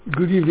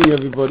Good evening,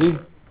 everybody.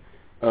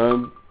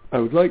 I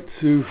would like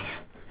to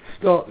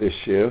start this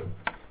year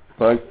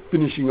by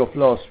finishing off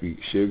last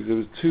week's year, because there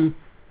was two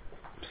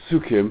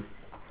psukim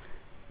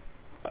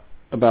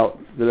about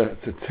the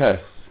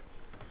tests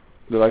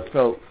that I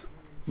felt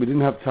we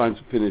didn't have time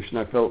to finish, and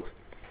I felt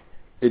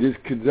it is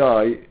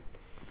kedai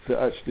to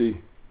actually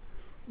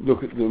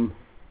look at them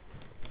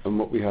and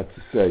what we had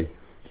to say.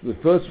 So the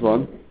first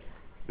one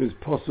is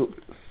Pasuk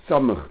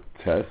Samach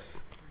test,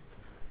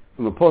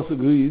 and the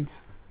Pasuk reads,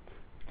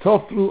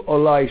 Toflu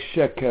olai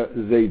sheker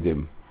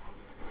zaydim.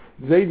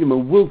 Zaydim are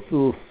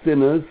willful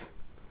sinners.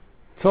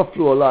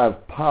 Toflu olai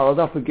have piled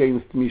up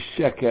against me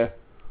sheker,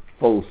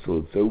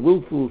 falsehood. So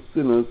willful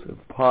sinners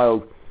have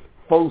piled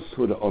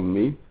falsehood on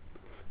me.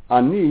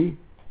 Ani,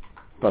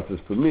 but as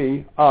for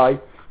me, I,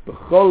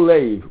 b'chol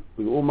leiv,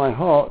 with all my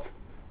heart,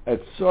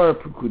 et tzara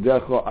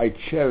pekudecha, I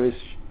cherish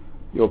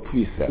your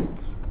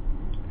precepts.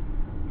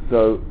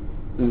 So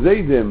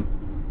Zaydim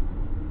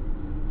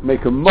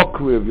make a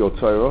mockery of your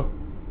Torah.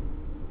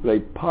 They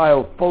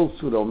pile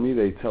falsehood on me,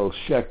 they tell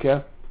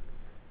sheker,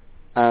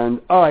 and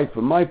I,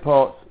 for my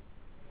part,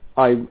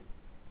 I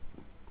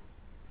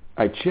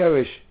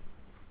cherish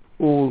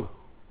all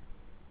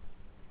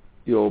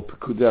your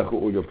pekudecha,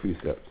 all your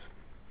precepts.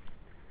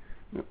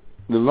 The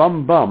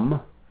Rambam,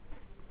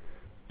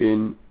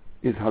 in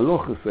his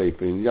Halacha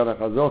Sefer, in Yad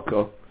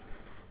HaChazaka,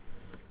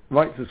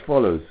 writes as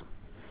follows,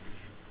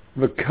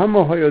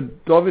 V'kama hoya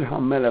David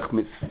HaMelech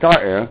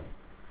mitzta'er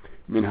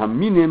min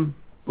haminim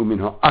u'min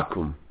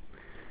ha'akum.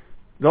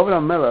 David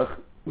HaMelech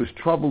was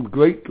troubled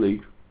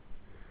greatly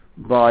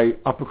by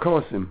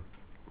apokosim,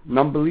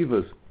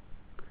 non-believers.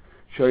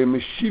 Shoyim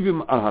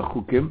meshivim al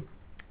hachukim,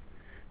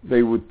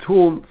 they would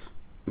taunt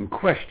and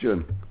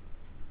question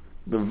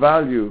the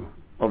value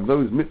of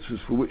those mitzvahs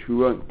for which we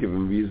weren't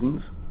given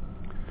reasons.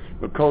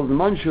 V'kol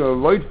zman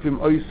she'aroidfim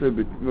oisei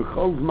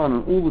v'kol zman,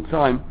 and all the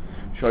time,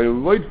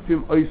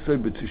 she'aroidfim oisei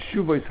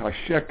b'teshuvos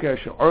ha'sheker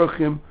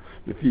she'orchim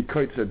lefi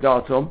kotzeh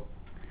datom,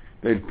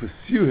 they'd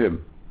pursue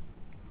him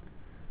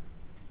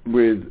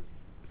with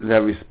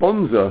their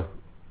responser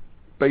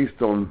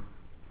based on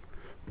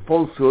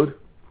falsehood,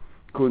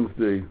 according to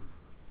the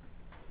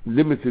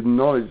limited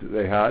knowledge that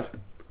they had.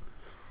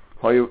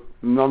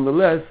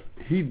 Nonetheless,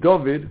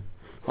 David,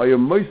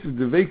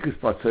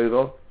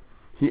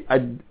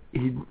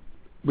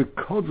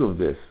 because of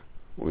this,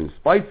 or in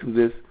spite of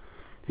this,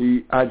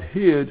 he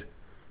adhered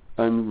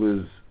and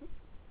was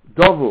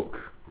davuk,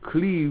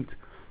 cleaved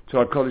to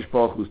HaKadosh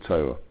Baruch Hu's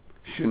Torah.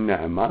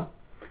 Shenema,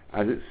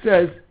 as it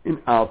says in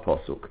our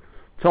pasuk,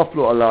 Toflu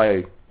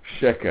alai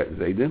sheker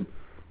zaydim,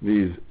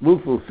 these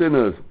willful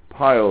sinners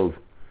piled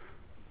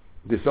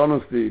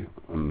dishonesty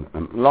and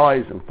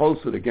lies and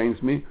falsehood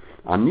against me.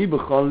 Ani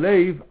b'chol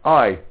leiv,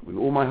 I, with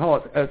all my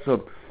heart,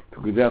 etzah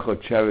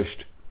pekudecha,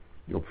 cherished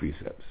your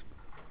precepts.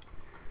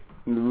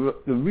 The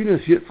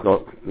Rinus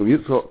Yitzchok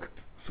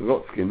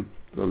Sorotskin,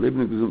 the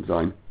Leibniz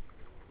Gesundsein,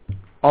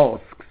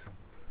 asks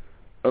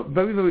a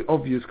very, very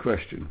obvious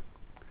question,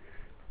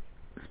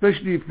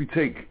 especially if we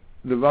take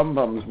the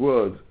Rambam's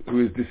words,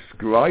 who is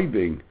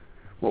describing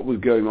what was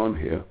going on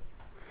here.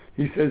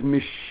 He says,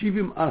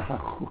 Meshivim al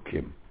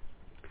hachukim.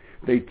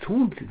 They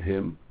taunted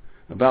him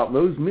about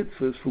those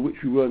mitzvahs for which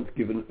we weren't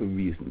given a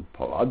reason.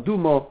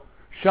 Aduma,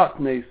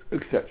 shatnes,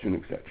 etc.,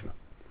 etc.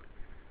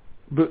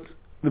 But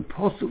the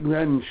pasuk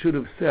then should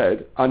have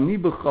said, Ani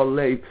b'chol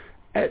leiv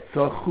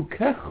etzah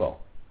chukecha.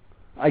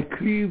 I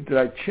cleaved and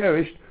I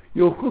cherished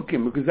your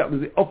chukim, because that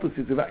was the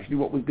opposite of actually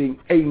what was being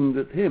aimed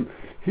at him.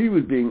 He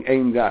was being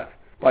aimed at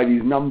by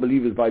these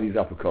non-believers, by these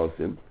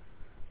apokosim,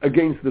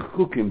 against the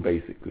chukim,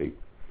 basically.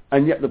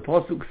 And yet the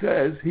pasuk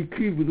says he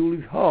cleaved with all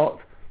his heart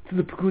to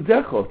the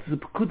pekudecha, to the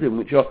pekudim,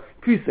 which are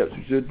precepts,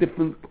 which are a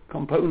different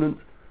component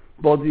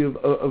body of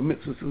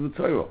mitzvahs of the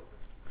Torah.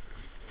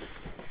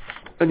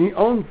 And he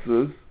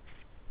answers,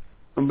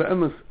 and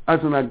be'emes, as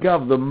an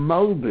agav, the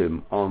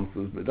Malbim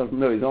answers, but doesn't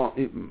know his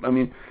answer.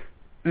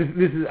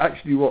 This is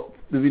actually what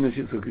the Rinus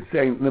Yitzchok is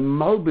saying. The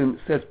Malbim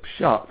says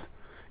pshat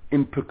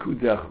in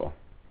pekudecha.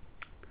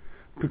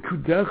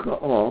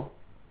 Pekudecha are,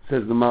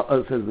 says the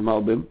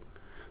Malbim,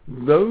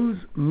 those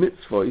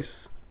mitzvahs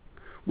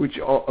which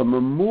are a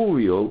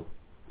memorial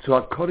to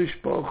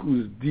HaKadosh Baruch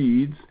Hu's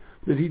deeds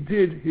that he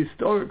did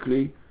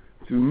historically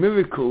through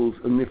miracles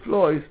and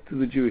niflois to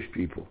the Jewish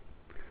people.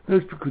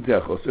 Those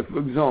pekudecha. So, for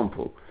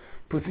example,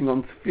 putting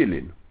on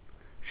tefillin,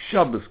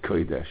 Shabbos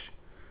Kodesh,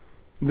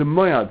 the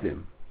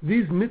Moyadim,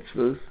 these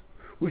mitzvahs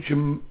which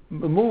are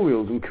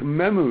memorials and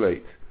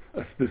commemorate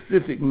a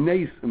specific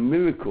nes, a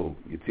miracle,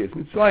 Yetzias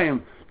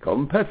Mitzrayim,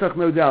 Kol Pesach,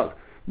 no doubt.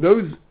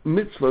 Those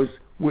mitzvahs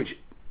which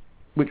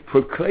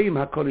proclaim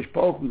HaKadosh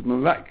Baruch Hu's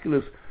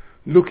miraculous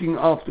looking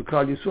after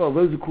Klal Yisrael,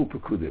 those are called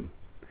pekudim,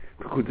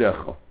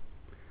 pekudecha.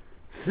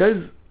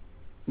 Says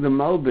the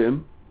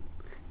Malbim,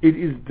 it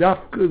is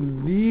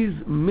dafka these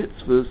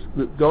mitzvahs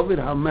that David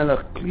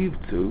HaMelech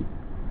cleaved to,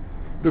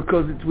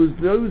 because it was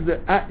those that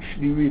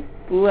actually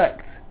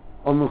reflect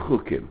on the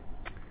chukim.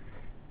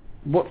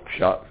 What's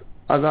pshat?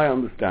 As I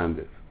understand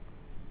it,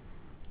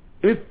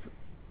 if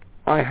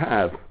I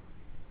have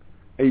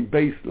a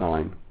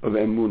baseline of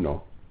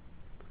emunah,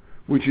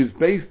 which is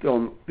based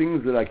on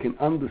things that I can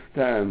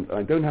understand,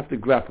 I don't have to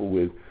grapple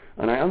with,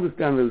 and I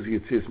understand those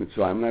Yetzias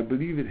Mitzrayim, and I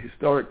believe it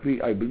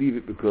historically, I believe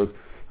it because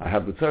I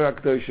have the Torah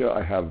Kedosha,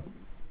 I have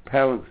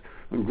parents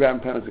and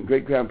grandparents and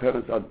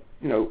great-grandparents,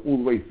 all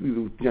the way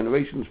through the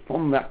generations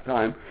from that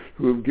time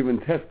who have given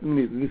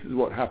testimony that this is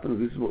what happens,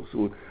 this is what's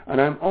so,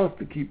 and I'm asked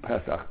to keep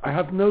Pesach. I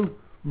have no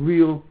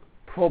real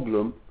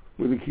problem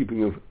with the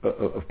keeping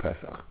of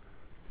Pesach.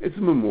 It's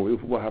a memorial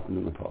for what happened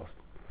in the past.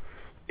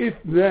 If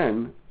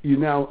then you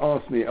now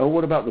ask me,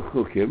 what about the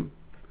Chukim,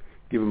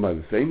 given by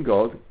the same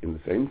God, in the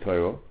same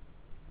Torah?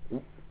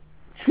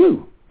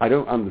 True. I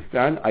don't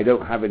understand. I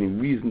don't have any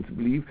reason to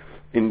believe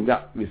in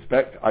that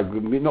respect. I've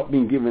not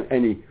been given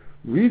any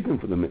reason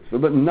for the mitzvah,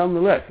 but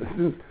nonetheless,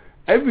 since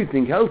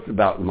everything else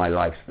about my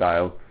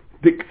lifestyle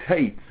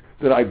dictates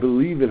that I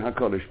believe in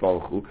HaKadosh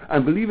Baruch Hu,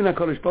 and believe in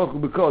HaKadosh Baruch Hu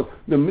because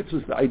the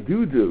mitzvahs that I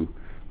do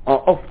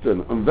are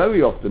often, and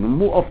very often, and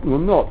more often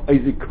than not, a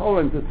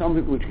zikaron to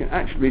something which can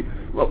actually,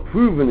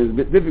 proven is a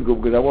bit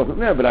difficult because I wasn't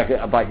there,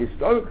 but by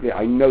historically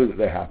I know that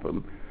they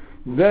happen.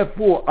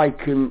 Therefore, I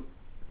can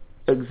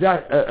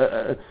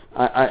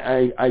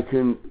I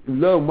can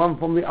learn one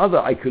from the other.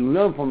 I can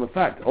learn from the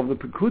fact of the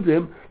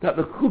Pekudim that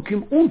the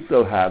Chukim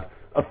also have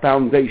a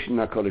foundation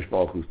in HaKadosh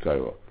Baruch Hu's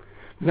Torah.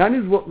 That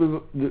is what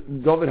the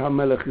David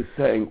HaMelech is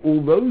saying.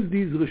 Although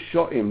these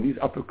Rishoim, these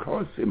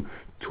Apokryphim,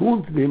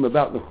 taunted him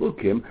about the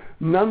Chukim,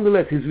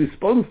 nonetheless his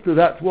response to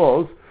that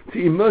was to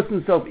immerse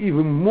himself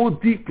even more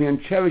deeply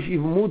and cherish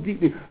even more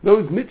deeply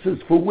those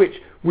mitzvahs for which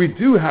we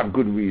do have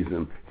good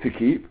reason to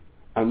keep,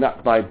 and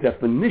that by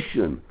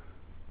definition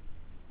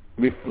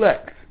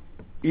reflect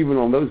even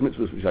on those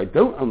mitzvahs which I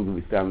don't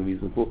understand the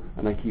reason for,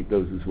 and I keep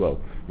those as well.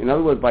 In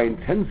other words, by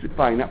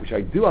intensifying that which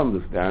I do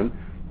understand,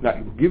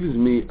 that gives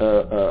me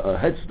a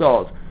head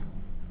start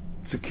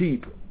to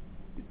keep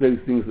those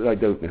things that I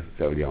don't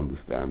necessarily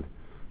understand.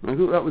 And I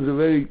thought that was a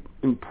very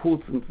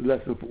important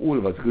lesson for all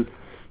of us, because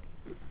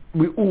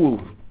we all,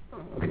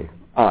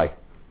 I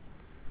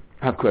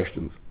have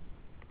questions.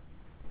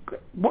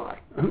 Why?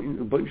 I mean,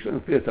 the bunch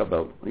of fear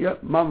about,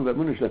 mum,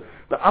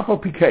 the apple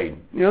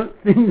pecan,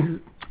 things.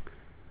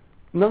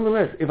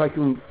 Nonetheless, if I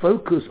can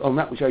focus on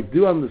that which I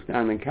do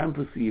understand and can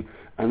perceive,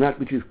 and that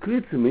which is clear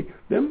to me,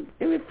 then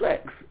it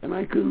reflects, and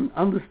I can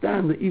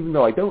understand that even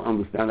though I don't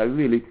understand, I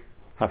really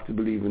have to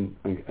believe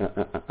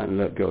and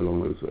let go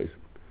along those ways.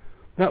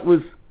 That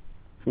was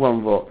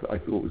one vort that I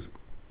thought was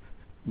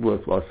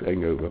worthwhile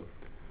saying over.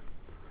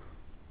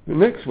 The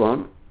next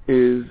one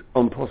is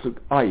on Posuk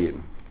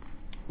Ayin,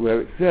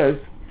 where it says,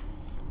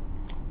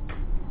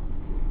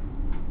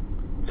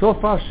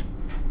 Tofash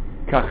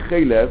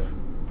kachelev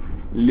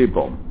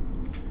libom.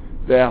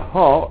 Their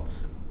hearts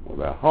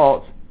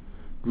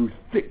grew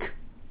thick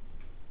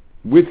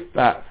with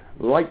fat,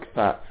 like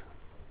fat.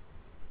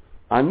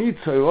 Ani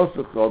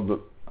Torah, but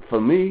for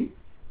me,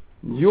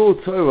 your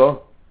Torah,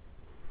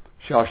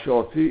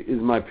 shashoti, is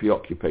my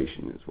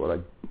preoccupation. It's what I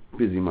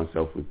busy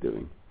myself with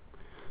doing.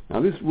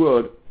 Now this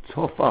word,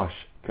 Tofash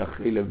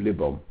kachelev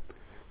libom,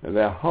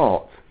 their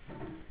heart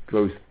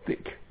grows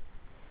thick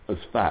as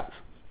fat.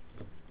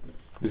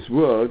 This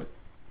word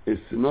is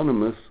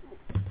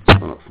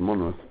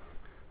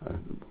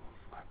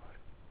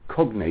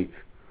cognate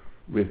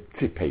with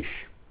tipesh,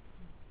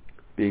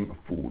 being a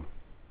fool.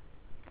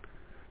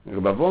 Now,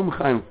 Rabbi Avraham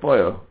Chaim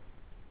Feuer,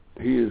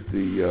 he is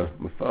the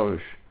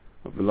mefarish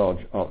of the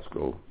large art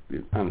scroll,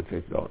 the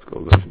annotated art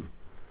scroll version.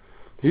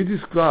 He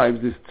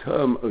describes this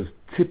term as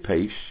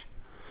tipesh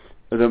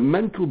as a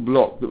mental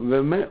block that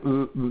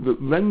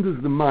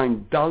renders the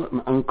mind dull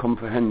and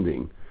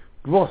uncomprehending,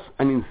 gross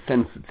and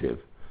insensitive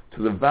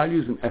to the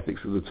values and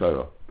ethics of the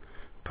Torah.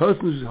 A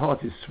person whose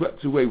heart is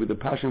swept away with the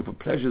passion for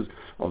pleasures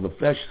of the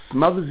flesh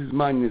smothers his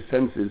mind and his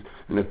senses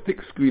in a thick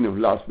screen of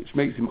lust which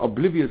makes him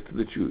oblivious to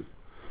the truth.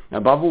 Now,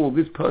 above all,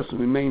 this person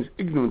remains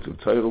ignorant of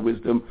Torah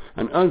wisdom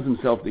and earns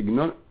himself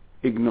the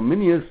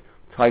ignominious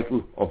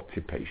title of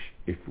tipesh,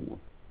 a fool.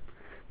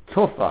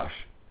 Tofash,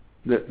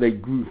 that they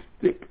grew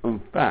thick and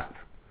fat.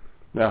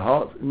 Their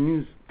hearts,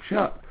 means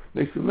pshat.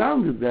 They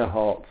surrounded their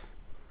hearts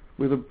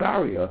with a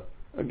barrier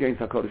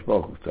against HaKadosh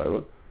Baruch Hu's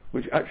Torah,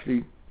 which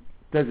actually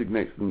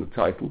designates them the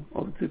title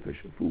of a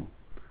tipesh, a fool.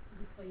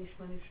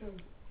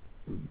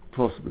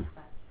 Possibly.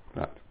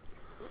 That.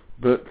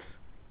 But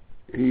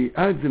he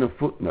adds in a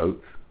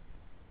footnote,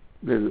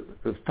 there's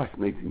a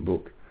fascinating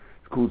book.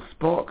 It's called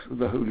Sparks of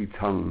the Holy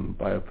Tongue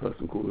by a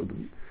person called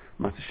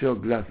Matisher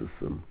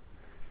Glaserson.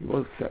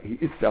 He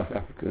is South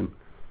African.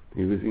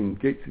 He was in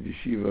Gates of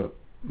Yeshiva,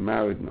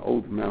 married an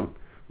older man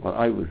while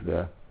I was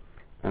there,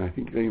 and I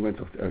think then he went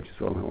off to Eretz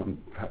Yisrael and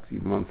perhaps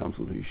even run some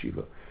sort of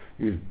yeshiva.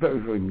 He was very,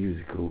 very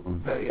musical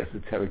and very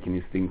esoteric in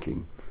his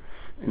thinking,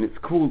 and it's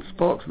called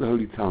Sparks of the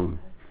Holy Tongue.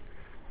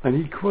 And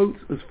he quotes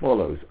as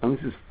follows, and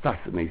this is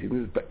fascinating.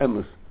 This is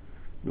be'emes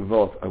the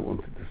vort I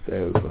wanted to say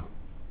over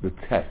the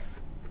test.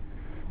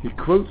 He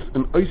quotes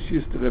an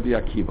Oisius to Rabbi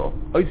Akiva.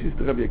 Oisius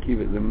to Rabbi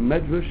Akiva is a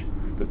medrash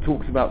that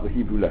talks about the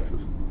Hebrew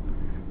letters,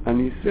 and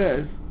he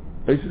says,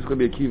 Oisius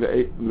Rabbi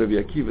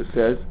Akiva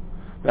says,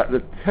 that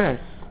the tes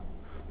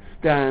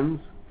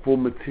stands for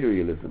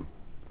materialism,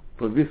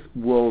 for this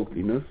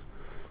worldliness,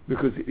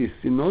 because it is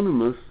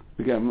synonymous.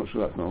 Again, I'm not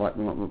sure that's not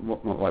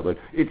the right word.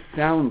 It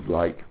sounds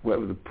like,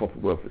 whatever the proper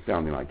word for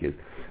sounding like is,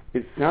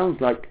 it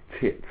sounds like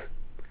tit.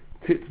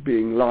 Tit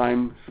being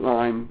lime,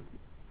 slime,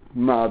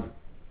 mud,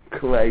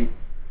 clay.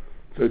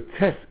 So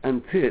tes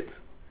and tit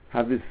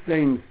have this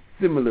same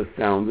similar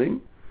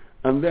sounding,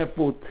 and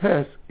therefore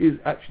tes is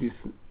actually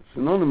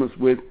synonymous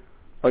with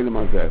olam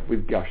hazeh,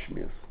 with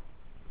gashmias,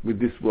 with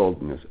this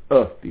worldliness,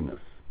 earthiness.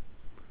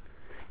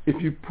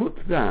 If you put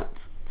that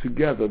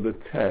together, the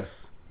tes,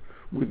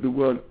 with the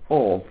word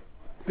of,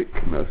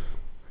 thickness,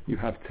 you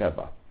have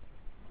teva.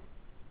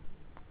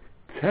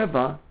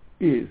 Teva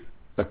is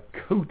a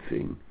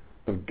coating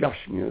of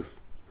gashmias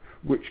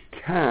which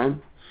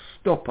can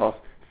stop us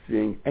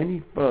seeing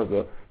any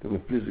further than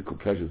the physical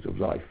pleasures of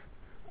life.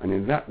 And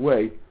in that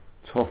way,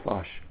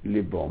 tofash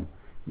libom,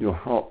 your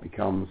heart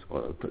becomes,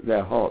 or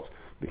their hearts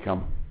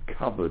become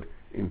covered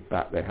in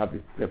fat.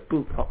 They've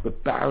built up the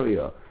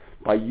barrier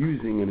by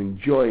using and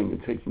enjoying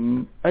and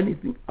taking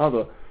anything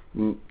other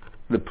than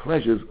the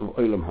pleasures of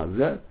olam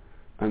hazeh,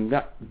 and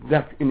that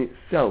in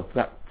itself,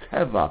 that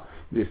teva,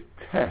 this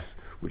tes,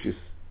 which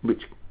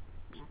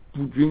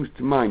brings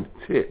to mind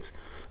tit,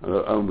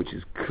 which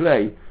is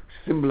clay,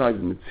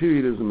 symbolizes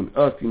materialism and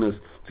earthiness,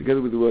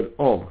 together with the word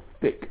of,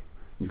 thick.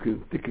 You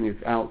can thicken it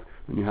out,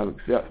 and you have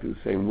exactly the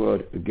same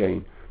word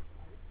again.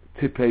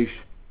 Tipesh,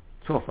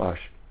 tofash,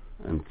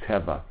 and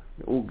teva.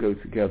 They all go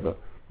together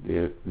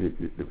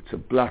to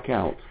black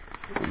out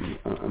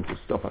and to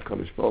stop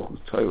HaKadosh Baruch Hu's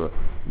Torah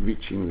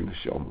reaching the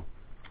neshama.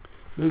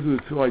 Those are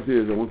the two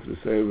ideas I wanted to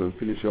say over and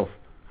finish off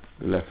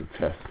the letter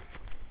Tes.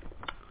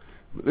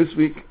 But this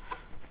week,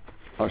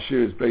 our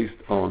shir is based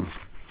on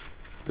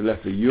the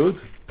letter Yud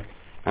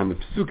and the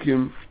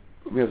Psukim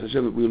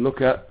that we'll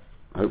look at.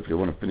 Hopefully I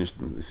want to finish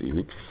them this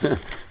evening.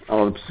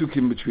 Are the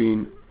Psukim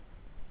between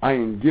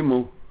Ayin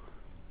Gimel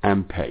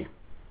and Pei.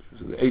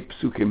 So the 8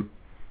 Psukim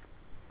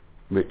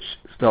which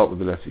start with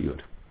the letter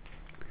Yud.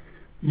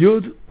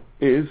 Yud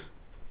is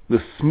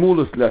the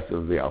smallest letter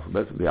of the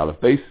alphabet, of the Aleph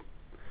base.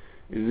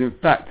 It is in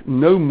fact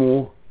no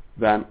more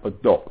than a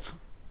dot.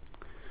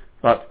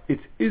 But it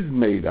is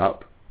made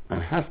up,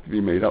 and has to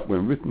be made up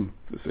when written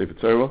to the Sefer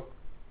Torah,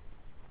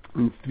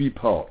 in 3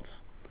 parts.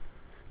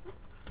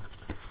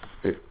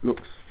 It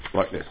looks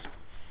like this.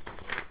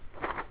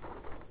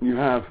 You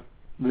have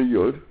the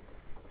Yud,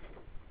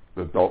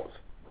 the dot.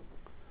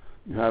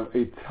 You have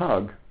a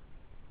tug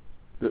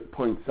that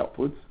points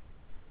upwards,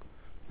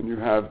 and you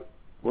have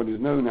what is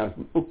known as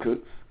an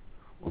ukutz,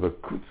 or the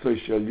kutzoi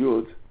shel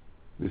Yud,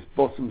 this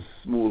bottom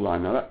small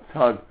line. Now that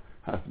tug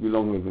has to be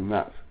longer than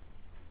that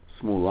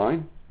small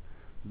line.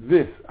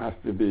 This has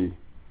to be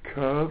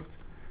curved,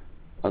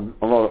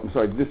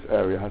 this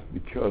area has to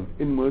be curved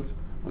inwards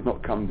and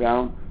not come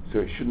down, so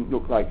it shouldn't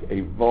look like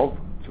a Vov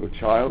to a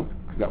child,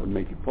 because that would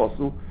make it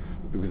possible,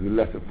 because the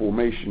letter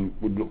formation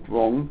would look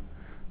wrong.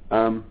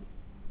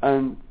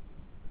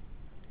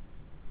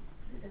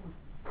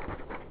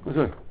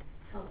 Sorry.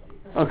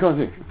 I can't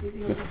see.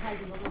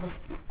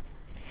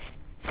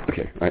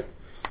 Okay, right.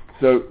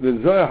 So the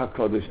Zohar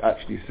HaKadosh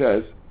actually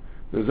says,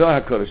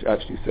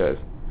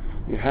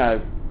 it has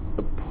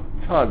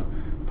a tug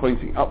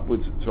pointing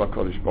upwards to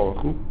HaKadosh Baruch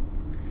Hu.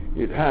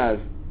 It has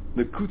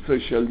the Kutzoi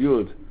Shel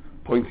Yud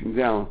pointing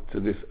down to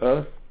this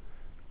earth,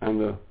 and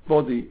the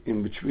body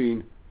in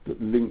between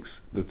that links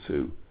the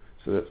two.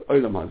 So that's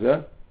Olam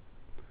Hazeh,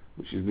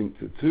 which is linked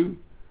to 2,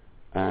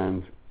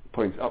 and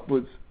points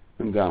upwards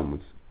and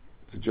downwards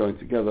to join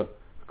together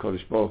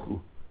HaKadosh Baruch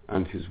Hu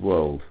and His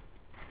world.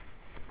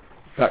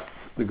 In fact,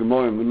 the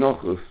Gemara in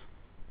Menachos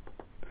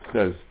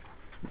says,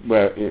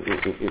 where in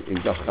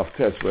Daf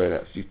Tes, where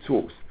it actually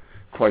talks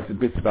quite a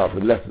bit about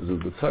the letters of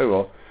the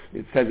Torah,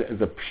 it says it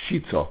as a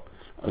pshita,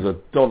 as a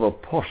dover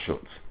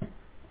poshut,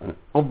 an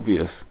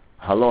obvious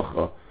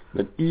halacha,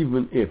 that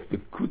even if the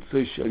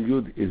Kutzei Shel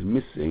Yud is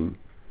missing,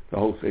 the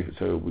whole Sefer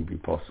Torah would be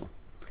possible.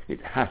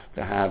 It has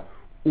to have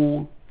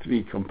all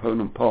 3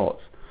 component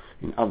parts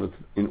in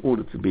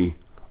order to be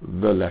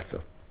the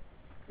letter.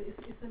 So is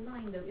the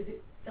line though, is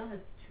it done as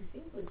 2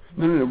 things?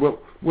 No. Well,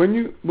 when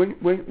you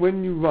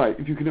write,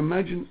 if you can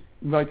imagine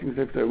writing the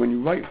Sefer Torah, when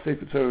you write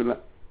Sefer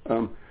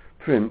Torah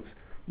print,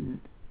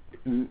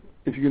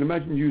 if you can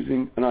imagine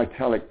using an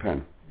italic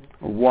pen,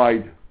 a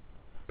wide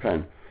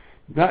pen,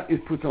 that is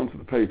put onto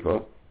the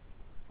paper,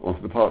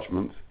 onto the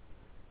parchment,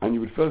 and you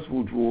would first of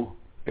all draw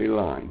a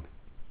line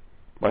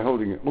by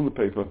holding it on the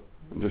paper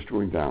and just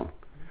drawing down.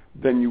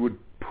 Then you would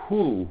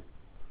pull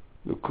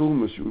the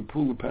kulmus, you would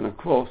pull the pen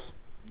across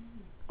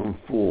and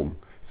form.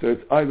 So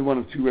it's either one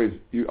of 2 ways.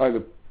 You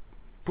either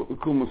put the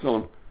kulmus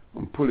on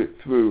and pull it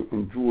through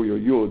and draw your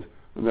yud,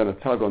 and then a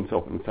tug on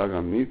top and a tug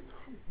underneath,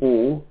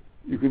 or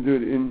you can do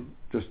it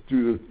just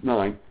do the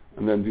line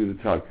and then do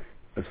the tug.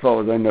 As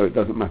far as I know, it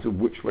doesn't matter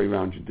which way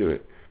round you do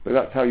it. But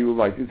that's how you will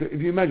write it. So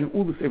if you imagine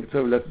all the Sefer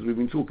Torah letters we've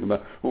been talking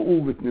about are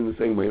all written in the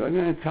same way, like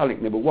an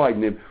italic nib, a wide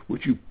nib,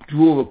 which you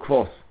draw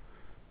across,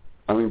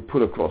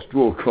 pull across,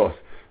 draw across,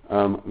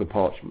 the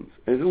parchments.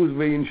 And it's always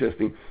very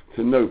interesting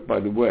to note, by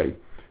the way,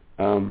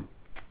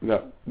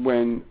 that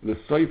when the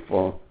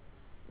Sefer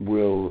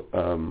will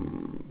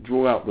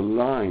draw out the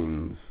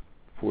lines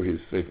for his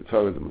Sefer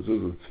Torah, the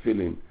mezuzah,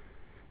 tefillin,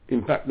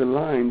 in fact the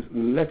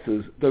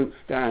letters don't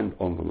stand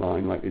on the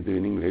line like they do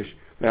in English.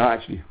 They are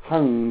actually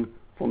hung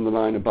from the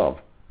line above,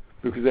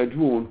 because they're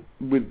drawn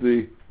with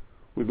the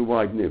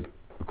wide nib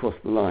across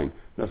the line.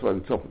 That's why the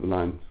top of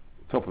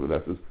the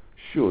letters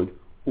should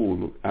all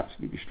look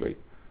absolutely straight.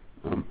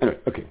 Anyway,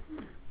 okay.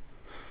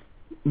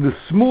 The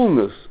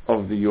smallness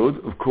of the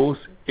Yud, of course,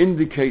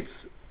 indicates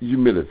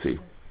humility,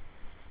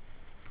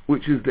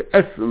 which is the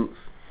essence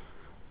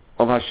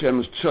of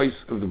Hashem's choice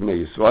of the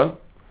Bnei Yisrael,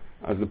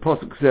 as the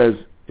Pasuk says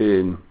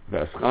in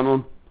Vers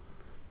Chanon,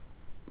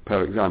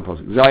 Perek Zayin,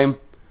 Pasuk Zayin,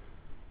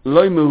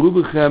 Loi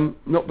merubichem,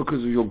 not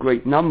because of your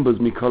great numbers,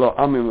 Mikala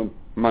Amim,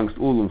 amongst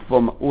all and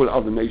from all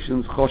other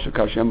nations, Choshek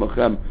Hashem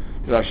b'chem,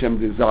 that Hashem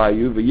desire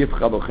you,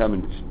 v'yivcha b'chem,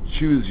 and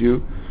choose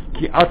you,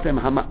 Ki atem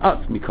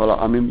hama'at Mikala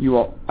Amim, you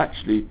are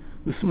actually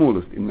the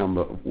smallest in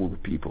number of all the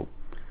people.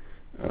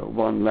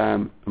 One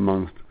lamb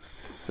amongst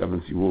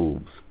 70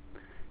 wolves.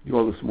 You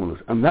are the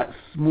smallest. And that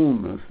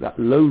smallness, that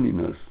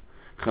lowliness,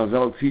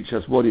 Chazal teach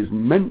us what is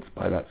meant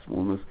by that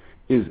smallness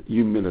is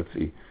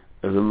humility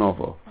as a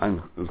novel.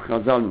 And as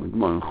Chazal in the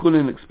Gemara and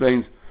Chulin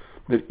explains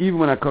that even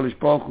when HaKadosh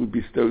Baruch Hu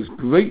bestows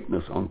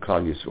greatness on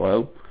Klal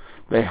Yisrael,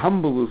 they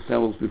humble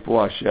themselves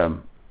before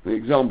Hashem. The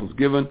examples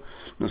given,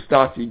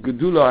 Nastati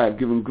Gedula, I have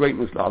given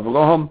greatness to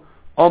Avraham,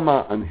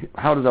 Omar, and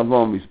how does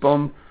Avraham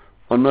respond?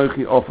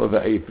 Anochi Ofer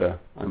ve'efer,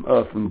 I'm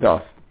earth and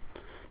dust.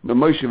 The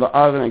Moshe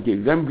v'Aaron, I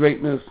gave them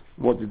greatness.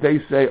 What did they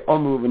say?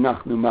 Omer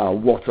v'nachnu ma,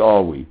 what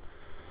are we?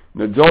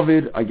 The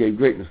David, I gave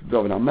greatness to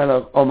David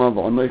HaMelech. Omar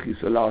v'anochi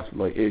salas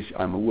v'lo ish,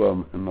 I'm a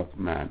worm and not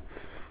a man.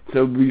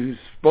 So we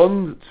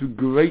respond to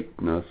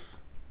greatness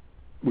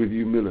with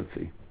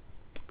humility.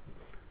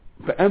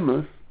 For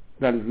Emes,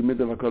 that is the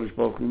midah of HaKadosh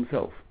Baruch Hu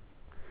himself.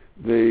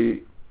 There's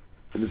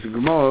a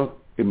Gemara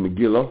in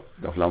Megillah,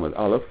 Daf Lamed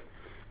Aleph,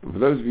 and for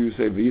those of you who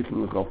say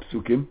v'yitnu l'cha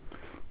psukim,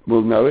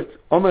 will know it.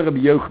 Omer Rabbi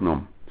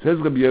Yochanan, says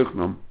Rabbi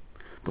Yochanan,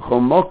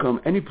 b'chol makam,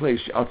 any place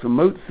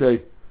she'atzamot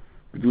say,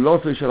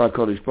 b'dulato shel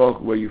HaKadosh Baruch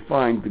Hu, where you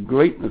find the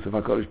greatness of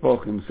HaKadosh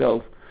Baruch Hu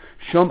himself,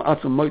 shom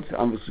atzamot se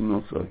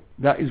anvasunosoi,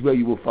 that is where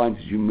you will find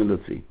his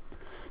humility.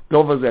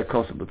 Dover zeh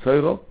kosa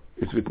b'Torah,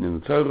 it's written in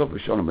the Torah,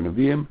 v'shonah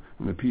b'Neviim,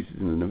 and the pieces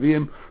in the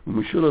Neviim, and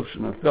Meshulav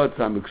shon a third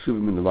time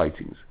b'ksuvim in the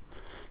writings.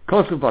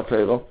 Kosa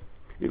b'Torah,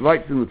 it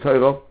writes in the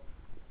Torah,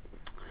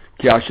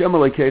 Ki Hashem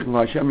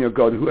Elokeichem, Hashem your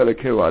God, Hu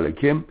Elokeu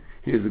Elokim,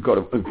 he is the God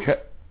of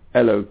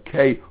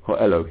Elokei or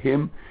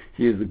Elohim,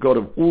 he is the God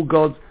of all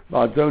gods,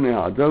 V'Adonai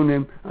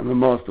Ha'adonim, and the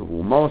Master of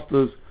all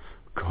masters,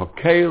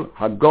 Hakeil,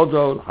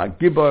 Hagodol,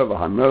 Hagibor,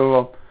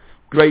 V'Hanora,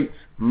 great,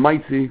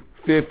 mighty,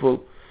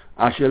 fearful,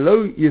 Asher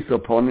lo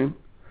yisaponim,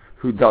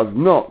 who does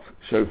not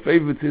show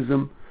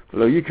favoritism,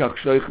 V'lo yikach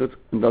shoichet,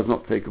 and does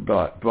not take a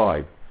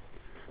bribe.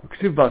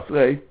 Ksiv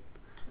Basrei,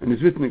 and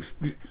is written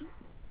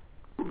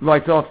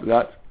right after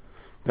that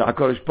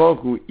HaKadosh Baruch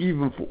Hu,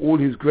 even for all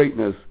his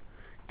greatness,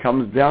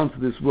 comes down to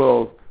this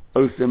world,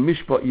 Oseh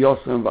Mishpat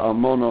Yosem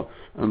V'Almona,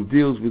 and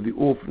deals with the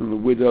orphan and the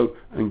widow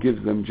and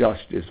gives them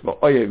justice.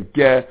 V'Oyev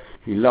Ger,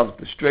 he loves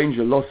the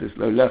stranger, Losses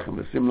Lo Lechem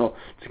V'Simlo,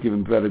 to give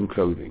him bread and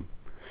clothing.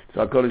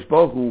 So HaKadosh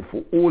Baruch Hu,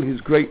 for all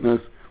his greatness,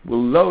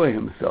 will lower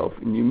himself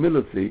in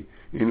humility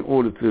in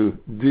order to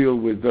deal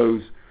with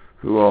those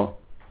who are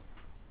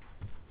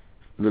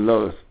the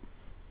lowest,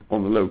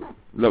 on the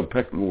low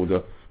pecking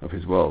order of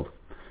his world.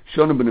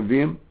 Shona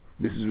b'Neviim,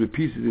 this is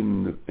repeated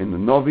in the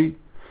Novi,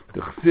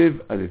 the Chsiv,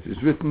 as it is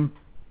written,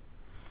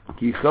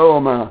 Ki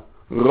Choma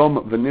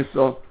Rom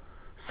V'Nissa,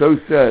 so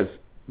says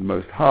the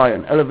Most High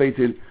and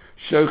Elevated,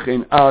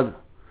 Shochein Ad,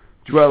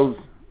 dwells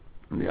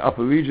in the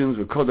upper regions,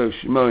 V'Kodosh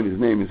Shemo, and his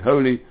name is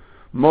holy,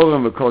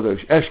 Moram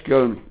V'Kodosh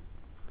Eshkon,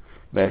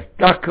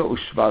 V'Daka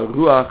U'Shvar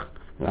Ruach,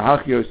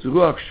 V'Hachios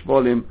Ruach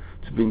Shvolim,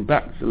 to bring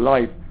back to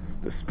life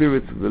the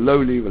spirits of the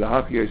lowly,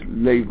 V'Hachios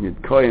Leiv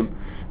Nid Koim,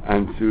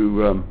 and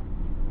to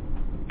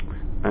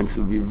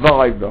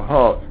revive the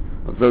heart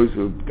of those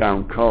who are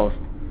downcast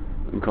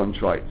and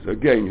contrite. So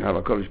again, you have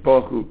HaKadosh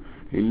Baruch Hu,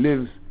 he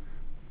lives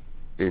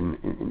in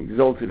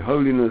exalted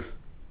holiness.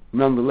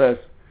 Nonetheless,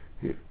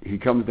 he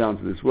comes down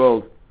to this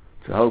world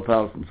to help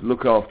out and to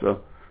look after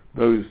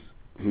those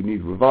who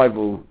need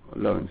revival,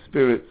 low in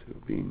spirit, who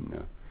have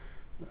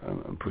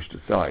been pushed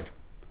aside.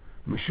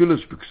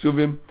 Meshulash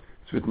b'Ksuvim,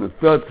 it's written a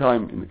third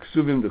time in the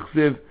Ksuvim, the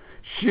Chsiv,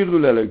 Shiru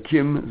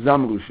Lelokim,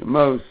 Zamru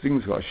Shemo,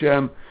 sings to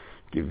Hashem,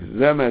 gives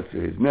Zemet to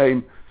his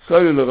name,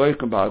 Solu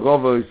L'Roichem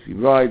Ba'arovos, he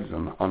rides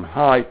on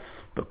high,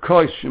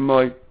 B'Koi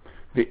Shemoy,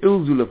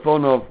 Ve'ilzu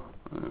Lefonov,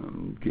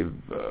 give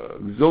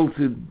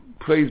exalted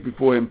praise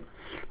before him,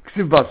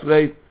 Ksiv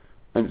Basrei,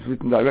 and it's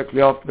written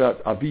directly after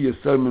that, Avi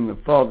Yosomen, the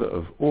father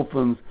of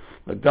orphans,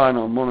 the Dayan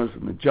Almonos,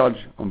 and the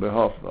judge on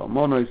behalf of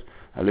Almonos,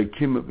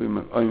 Alekim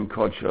B'Oim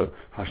Kodsho,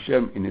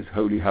 Hashem in his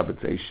holy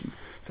habitation.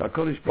 So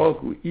HaKadosh Baruch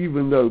Hu,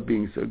 even though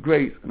being so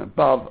great and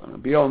above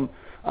and beyond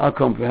our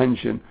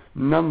comprehension,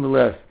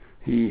 nonetheless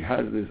he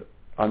has this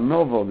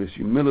anova, this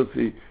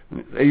humility, and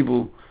it's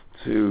able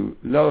to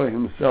lower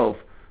himself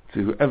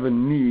to whoever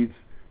needs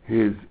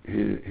his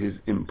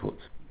input.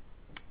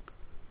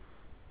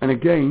 And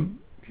again,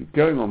 if you're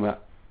going on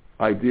that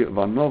idea of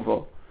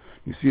anova,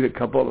 you see that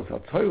Kabbalah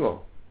HaTorah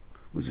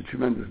was a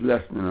tremendous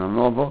lesson in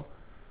anova,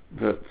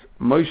 that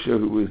Moshe,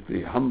 who was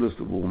the humblest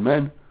of all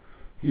men,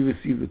 he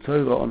received the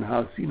Torah on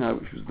Har Sinai,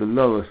 which was the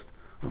lowest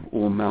of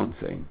all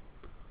mountains.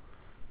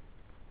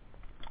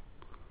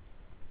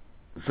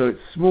 So its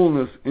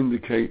smallness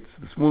indicates,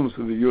 the smallness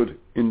of the Yud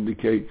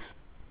indicates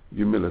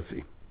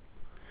humility.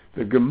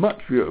 The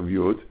gematria of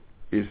Yud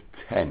is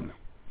 10.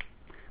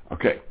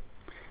 Okay,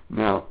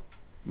 now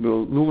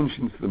we'll launch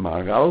into the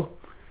Maharal.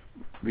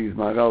 These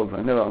Maharals,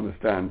 I never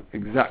understand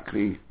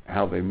exactly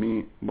how they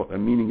mean, what their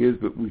meaning is,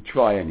 but we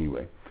try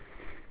anyway.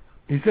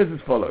 He says as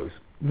follows: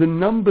 the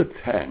number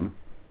 10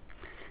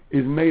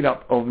 is made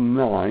up of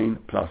 9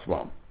 plus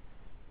 1.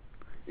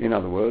 In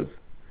other words,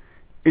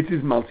 it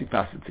is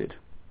multifaceted.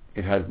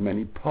 It has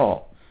many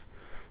parts.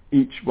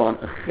 Each one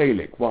a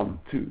chelik, 1,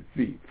 2,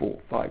 3, 4,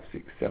 5,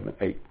 6, 7,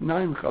 8,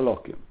 9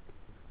 chalokim.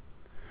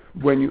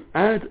 When you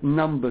add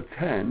number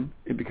 10,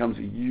 it becomes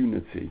a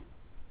unity.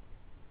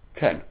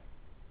 10.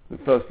 The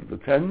first of the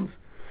 10s,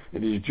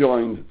 it is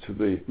joined to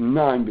the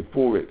 9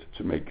 before it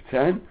to make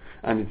 10,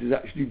 and it is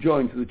actually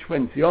joined to the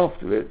 20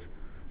 after it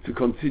to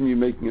continue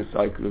making a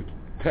cycle of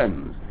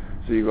 10s.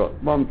 So you've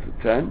got 1 to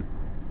 10,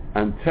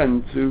 and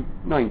 10 to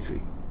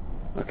 90.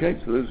 Okay,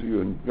 so those of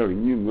you who are very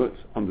numerate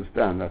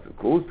understand that, of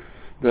course.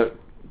 That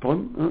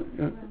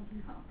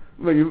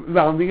well, you're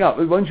rounding up.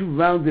 Once you've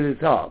rounded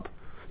it up,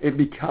 it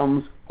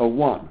becomes a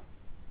 1.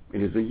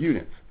 It is a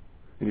unit.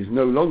 It is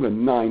no longer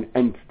 9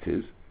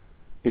 entities.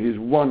 It is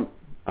one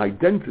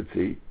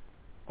identity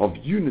of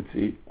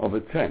unity of a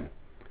 10.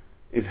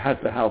 It has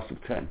the house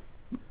of 10.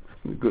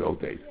 In the good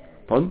old days.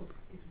 Pardon?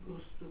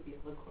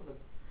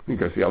 You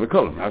go see the other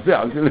column. That's it.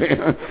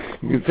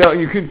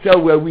 You can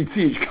tell where we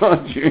teach,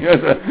 can't you?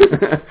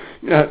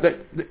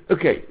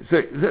 Okay,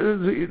 so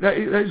that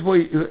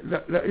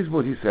is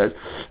what he says.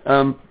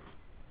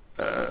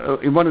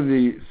 In one of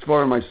the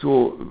Sforim I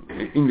saw,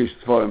 English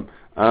Sforim,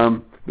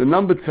 the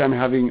number 10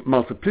 having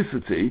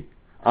multiplicity,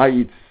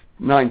 i.e. it's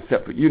 9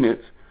 separate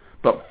units,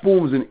 but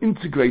forms an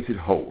integrated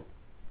whole.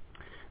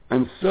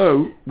 And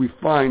so we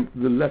find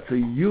the letter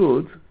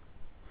Yud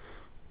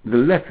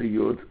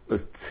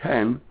of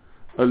 10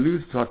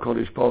 alludes to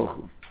HaKadosh Baruch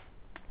Hu.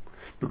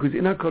 Because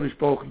in HaKadosh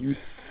Baruch Hu you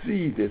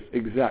see this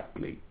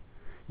exactly.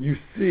 You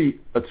see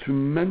a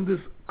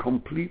tremendous,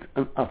 complete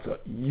and utter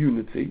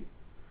unity.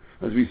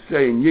 As we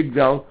say in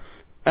Yigdal,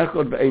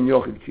 Echad be'ein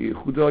yochid ki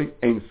yichudoi,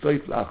 ein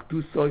soif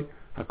la'achdusoi.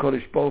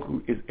 HaKadosh Baruch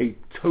Hu is a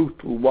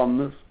total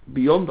oneness,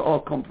 beyond our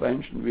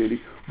comprehension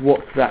really,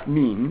 what that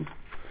means.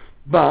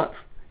 But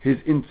his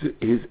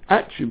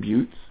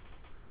attributes,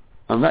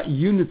 and that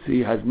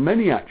unity has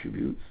many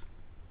attributes,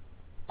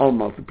 are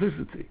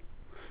multiplicity.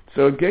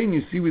 So again,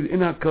 you see within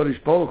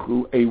HaKadosh Baruch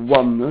Hu a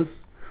oneness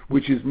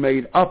which is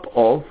made up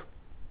of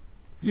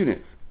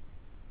units.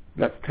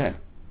 That's 10.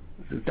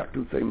 It's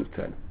exactly the same as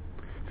 10.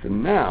 So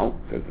now,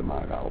 says the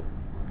Maharal,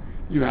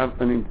 you have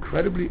an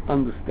incredibly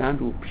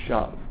understandable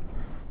pshat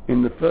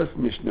in the first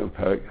Mishnah of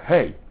Perek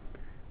Hey,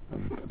 of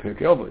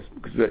Perek Avos,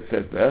 because it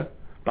says there,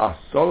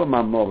 Ba'asora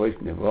ma'amoros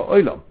nivra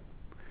olam.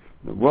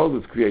 The world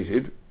was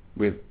created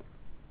with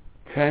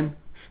 10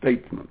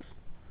 statements.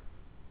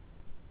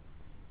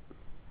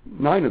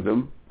 9 of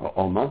them are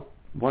Oma,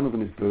 1 of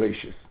them is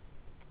Bereshis.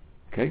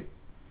 Okay?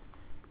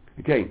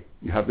 Again,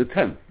 you have the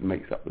 10th that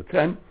makes up the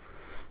 10,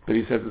 but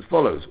he says as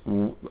follows: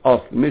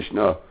 ask the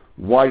Mishnah,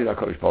 why did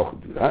HaKadosh Baruch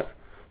Hu do that?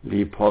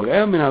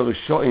 Li'porer min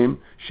ha'rishoim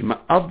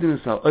shema'avdin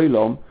es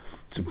ha'olam,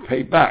 to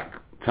pay back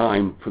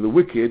time for the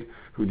wicked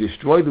who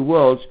destroyed the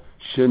world,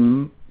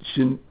 shenivra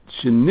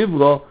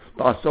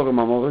ba'asora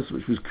ma'amoros,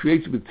 which was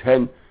created with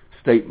 10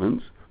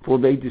 statements, for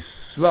they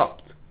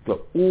disrupt the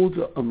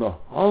order and the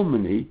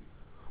harmony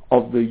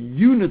of the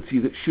unity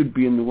that should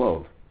be in the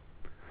world.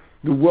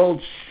 The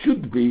world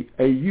should be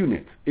a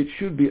unit. It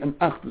should be an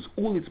achdus,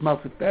 all its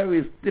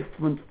multifarious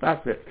different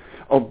facets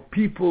of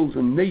peoples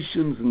and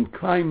nations and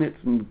climates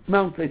and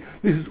mountains.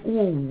 This is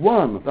all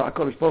one that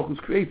HaKadosh Baruch Hu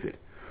has created.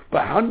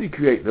 But how did he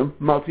create them?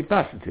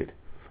 Multifaceted.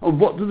 And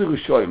what do the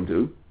Rishonim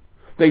do?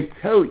 They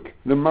take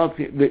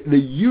the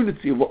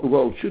unity of what the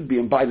world should be,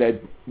 and by their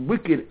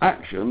wicked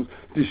actions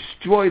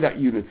destroy that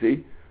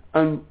unity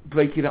and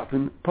break it up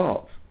in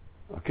parts.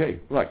 Okay,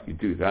 right, you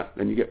do that,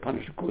 then you get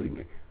punished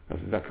accordingly.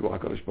 That's exactly what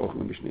HaKadosh Baruch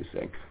Hu in the Mishnah is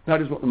saying.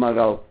 That is what the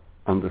Maharal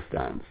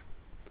understands.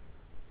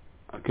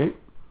 Okay?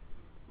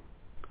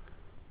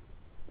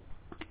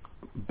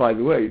 By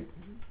the way,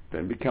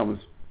 then it becomes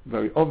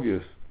very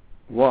obvious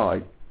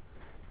why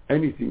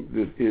anything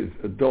that is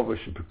a Dover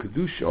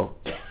Shebekadusha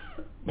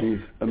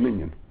needs a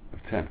minion of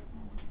 10.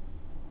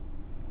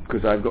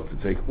 Because I've got to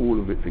take all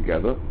of it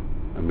together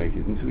and make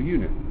it into a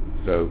unit.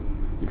 So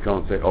you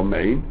can't say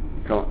Amen,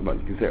 but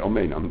you can say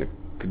Amen, I'm the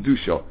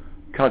Kedusha,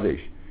 Kadesh.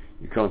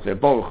 You can't say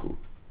Baruch Hu.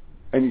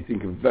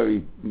 Anything of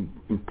very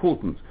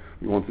importance.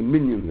 We want a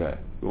minion there.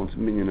 We want a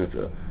minion at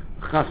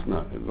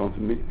chasna.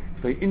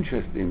 It's very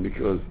interesting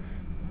because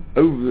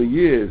over the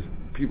years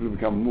people have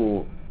become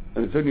more,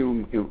 and it's only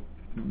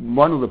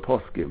one of the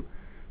poskim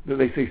that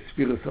they say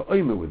Sfiras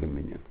HaOmer with a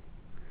minyan.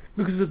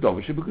 Because it's a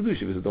Dovish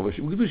B'Kedusha. If it's a Dovish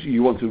B'Kedusha,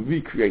 you want to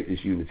recreate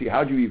this unity.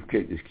 How do you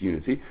recreate this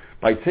unity?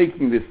 By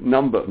taking this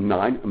number of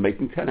 9 and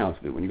making 10 out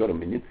of it. When you got a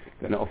minyan,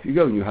 then off you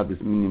go and you have this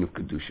minyan of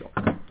Kedusha.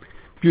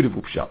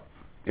 Beautiful pshat,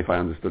 if I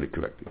understood it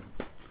correctly.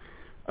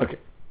 Okay.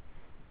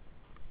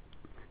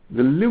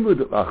 The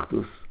limud of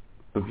Achdus,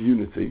 of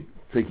unity,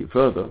 take it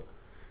further,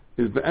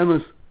 is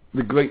be'emes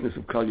the greatness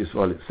of Klal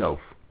Yisrael itself.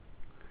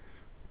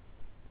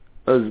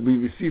 As we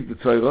receive the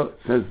Torah, it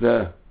says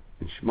there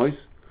in Shmos,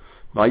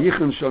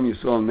 Vayichen Shom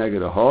Yisrael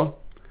neged Ahar,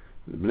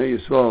 the Bnei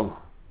Yisrael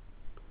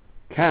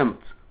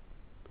camped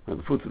at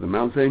the foot of the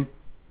mountain,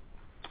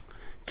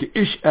 Ki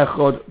ish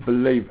echad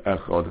b'leiv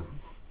echad.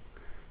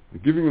 The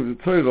giving of the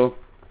Torah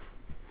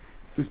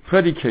is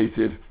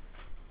predicated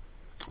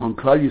on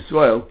Klal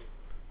Yisrael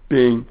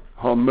being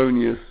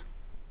harmonious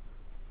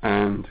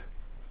and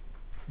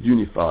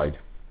unified.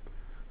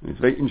 And it's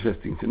very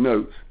interesting to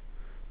note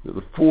that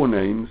the 4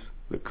 names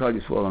that Klal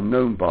Yisrael are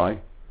known by,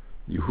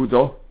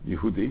 Yehuda,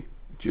 Yehudi,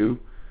 Jew,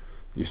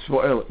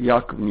 Yisrael,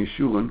 Yaakov and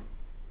Yeshurun,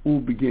 all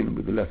begin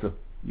with the letter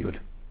Yud,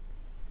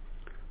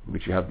 in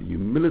which you have the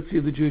humility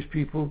of the Jewish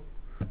people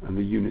and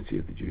the unity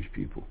of the Jewish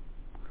people.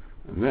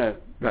 And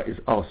that is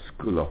our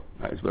skula,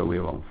 that is where we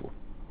are on for.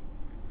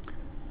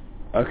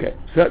 Okay,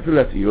 so that's the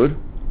letter Yud.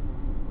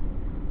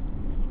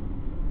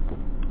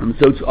 And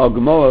so to our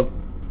Gemara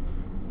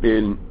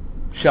in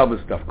Shabbos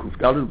Daf Kuf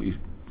Daled, we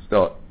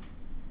start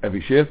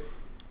every year,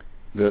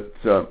 that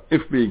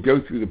if we go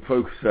through the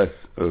process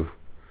of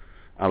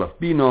Aleph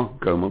Bina,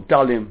 Gomel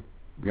Dalim,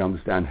 we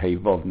understand Hey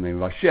Vav and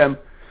Name of Hashem,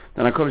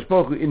 then HaKadosh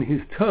Baruch Hu in his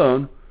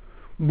turn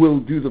will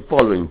do the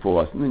following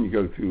for us. And then you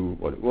go through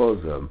what it was,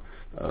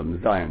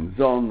 Zayin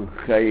Zon,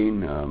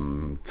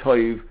 Chayin,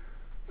 Toiv,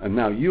 and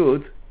now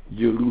Yud,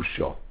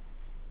 Yerusha,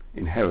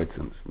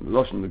 inheritance. And the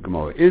Lashon of the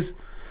Gemara is,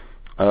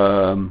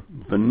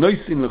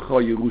 V'noisin L'cha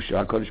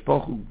Yerusha, HaKadosh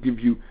Baruch Hu will give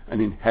you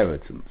an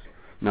inheritance.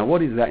 Now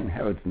what is that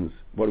inheritance?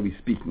 What are we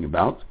speaking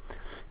about?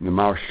 The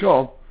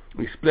Maharsha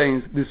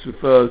explains this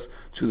refers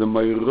to the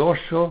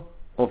Moirosha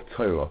of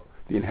Torah,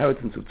 the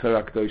inheritance of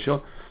Torah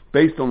Kedosha,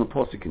 based on the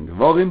Posuk in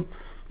Devarim,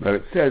 where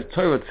it says,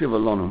 Torah Tziva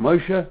Lanu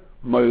Moshe,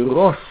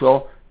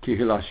 Moirosha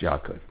Kehilas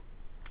Yaakov.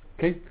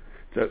 Okay?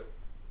 So,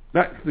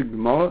 that's the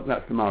Gemara,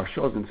 that's the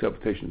Maharsha's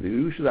interpretation of the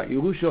Yerusha. That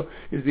Yerusha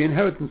is the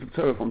inheritance of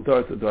Torah from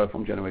Dor to Dor,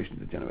 from generation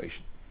to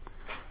generation.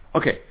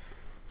 Okay.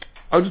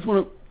 I just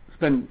want to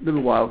spend a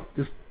little while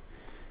just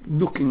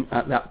looking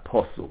at that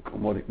Posuk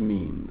and what it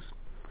means.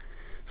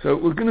 So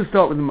we're going to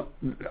start with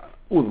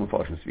all the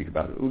Mepharshim speak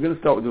about it. We're going to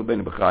start with the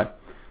Rabbeinu Bechai.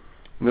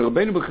 And the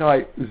Rabbeinu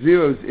Bechai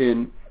zeroes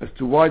in as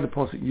to why the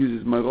Posuk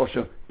uses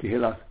Morosha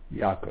Kehilas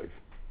Yaakov.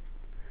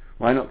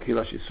 Why not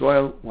Kehilas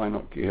Yisrael? Why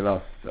not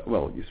Kehilas,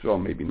 well,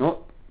 Yisrael maybe not,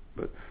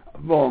 but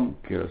Avom,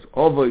 Kehilas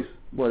Avos,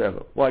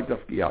 whatever. Why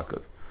Dafki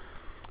Yaakov?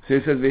 So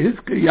he says,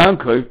 V'hizka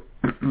Yaakov,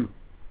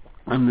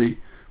 and the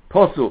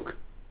Posuk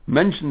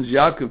mentions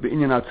Yaakov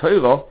B'inyan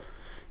HaTorah,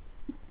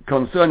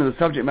 concerning the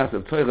subject matter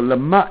of Torah,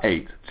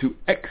 Lama'et, to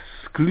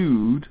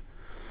exclude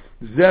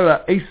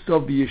Zera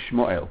Esav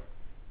Yishmael.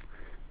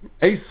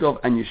 Esav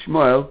and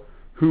Yishmael,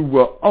 who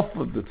were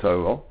offered the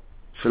Torah,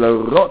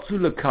 Shelo Rotzu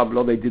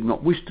Lekablo, they did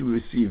not wish to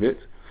receive it,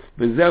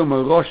 V'zeu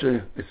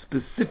Morosha,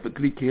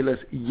 specifically Kehilas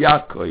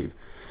Yaakov,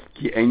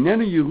 Ki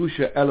Einenu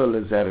Yerusha Elo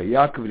Lezera,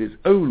 Yaakov, it is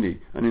only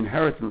an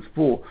inheritance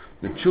for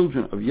the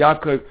children of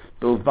Yaakov,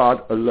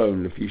 Bilvad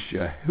alone, Lefi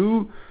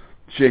Shehu,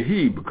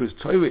 Shehi, because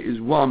Torah is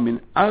one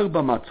min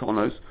arba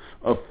matonos,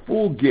 of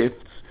 4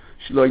 gifts,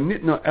 Shloi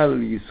nitno el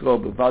Yisrael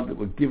b'vad, that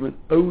were given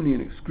only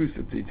and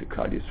exclusively to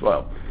Klal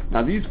Yisrael.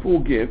 Now these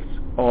 4 gifts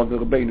are the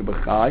Rabbeinu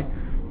Bechai.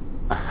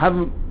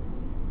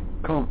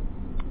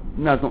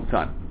 Now's not the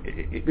time.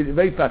 It's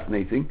very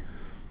fascinating.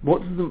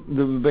 What does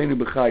the Rabbeinu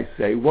Bechai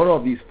say? What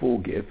are these 4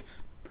 gifts?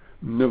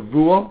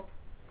 Nevuah,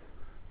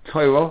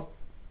 Torah,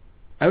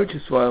 Eretz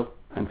Yisrael,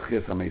 and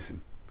Tchias HaMesim.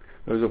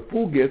 Those are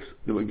 4 gifts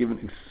that were given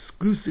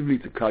exclusively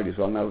to Klal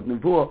Yisrael. Now,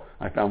 Nevuah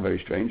I found very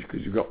strange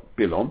because you've got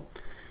Bilon.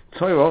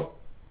 Torah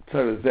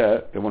is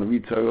there. They want to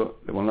read Torah.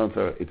 They want to learn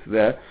Torah. It's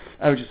there.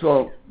 Eretz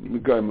Yisrael,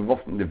 we've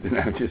often lived in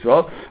Eretz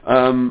Yisrael.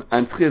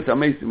 And Tchias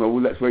HaMesim, well,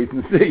 let's wait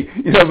and see.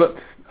 But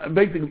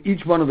basically,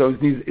 each one of those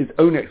needs its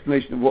own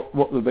explanation of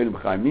what the Rebbeinu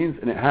Bechai means,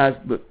 and it has,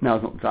 but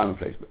now's not the time and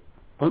place.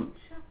 But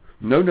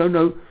no.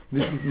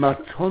 This is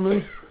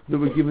Matonos that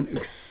were given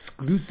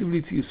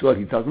exclusively to Yisrael.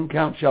 He doesn't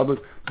count Shabbos.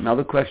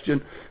 Another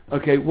question.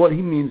 Okay, what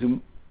he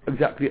means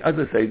exactly, as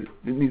I say, it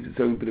needs its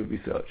own bit of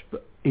research.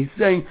 But he's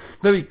saying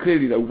very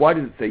clearly, though, why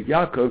does it say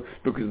Yaakov?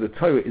 Because the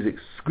Torah is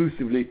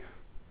exclusively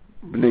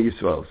Bnei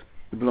Yisrael's.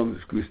 It belongs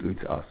exclusively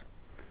to us.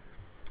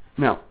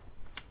 Now,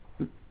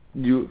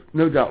 you're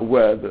no doubt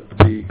aware that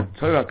the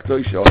Torah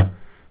Kedosha,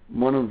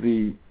 one of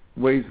the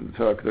ways of the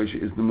Torah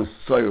Kedosha is the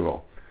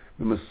Masorah.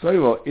 The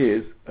Masorah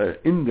is an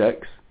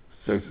index,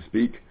 so to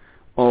speak,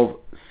 of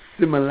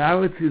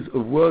similarities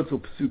of words or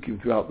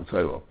psukim throughout the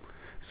Torah.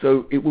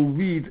 So it will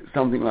read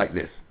something like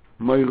this.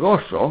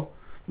 Moirosha,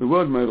 the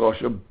word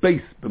Moirosha,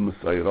 base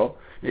b'Mesorah,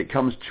 it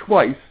comes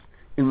twice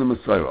in the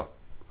Mesorah.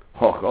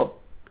 Hocha,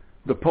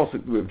 the posuk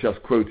that we've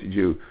just quoted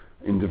you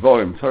in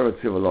Devarim, Torah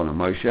Tzivalon and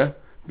Moshe,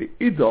 the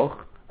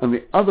Idoch, and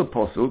the other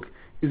posuk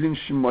is in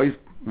Shemais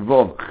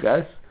Vav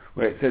Ches,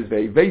 where it says,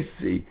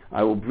 Ve'ivesi,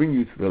 I will bring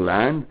you to the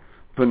land,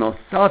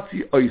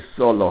 v'nosati oiso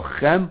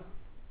lochem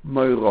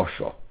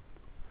moirosha,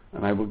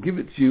 and I will give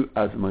it to you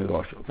as a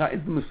moirosha. That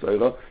is the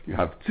Mesorah. You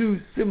have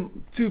two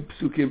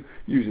psukim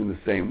using the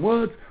same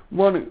words,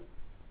 one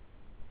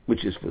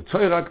which is for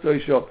Torah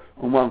Kedosha,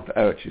 and one for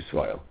Eretz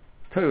Yisrael.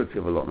 Torah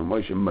Tzivalon and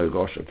Moshe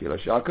moirosha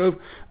kilash Yaakov,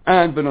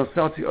 and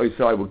v'nosati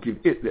oiso, I will give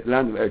it, the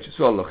land of Eretz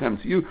Yisrael lochem,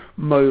 to you,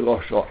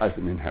 moirosha, as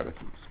an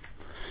inheritance.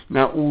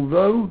 Now,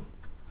 although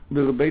the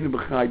Rabbeinu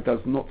Bechai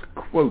does not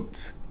quote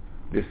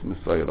this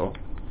Mesorah,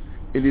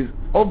 it is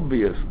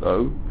obvious,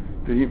 though,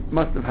 that he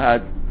must have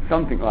had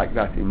something like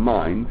that in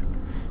mind,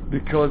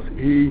 because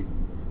he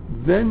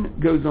then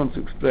goes on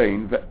to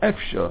explain that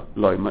Efsha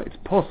Loima, it's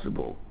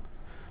possible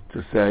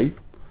to say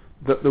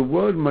that the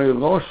word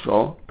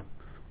Meirosha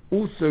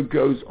also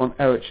goes on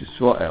Eretz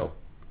Yisrael,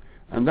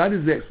 and that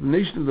is the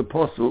explanation of the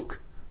Pasuk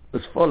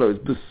as follows: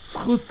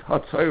 B'schus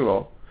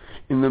HaTorah,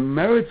 in the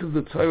merit of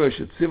the Torah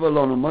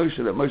Shetzivalon and Moshe,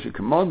 that Moshe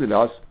commanded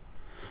us,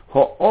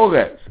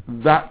 Ha'oretz,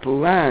 that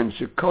land,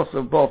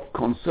 Shekosav Bof,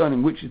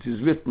 concerning which it is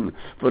written,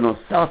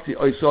 V'nosati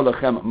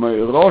oisolachem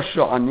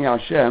Meirosha ani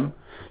Hashem,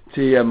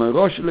 Tiyeh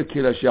Meirosha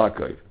lekilash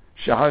Yaakov.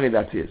 Shahari,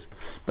 that is.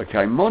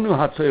 B'kaimonu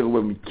HaTorah,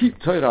 when we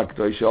keep Torah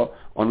Kedosha,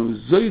 Anu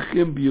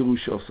Zoichim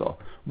B'Yerushosa,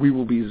 we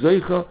will be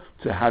Zoicha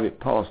to have it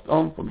passed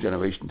on from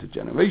generation to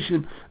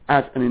generation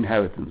as an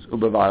inheritance.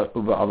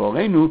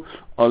 Ube'avorenu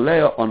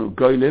Olea Anu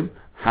Goylim.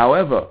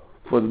 However,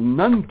 for the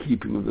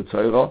non-keeping of the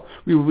Torah,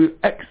 we will be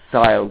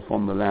exiled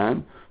from the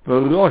land,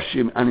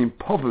 v'roshim, and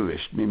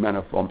impoverished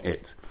mimena from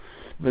it.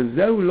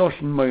 V'zeu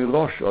loshen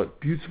moirosha,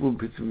 beautiful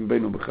picture of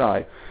Rabbeinu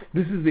Bechai.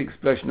 This is the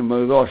expression of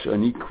moirosha,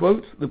 and he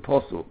quotes the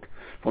pasuk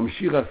from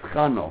Shiras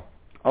Chano,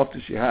 after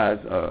she has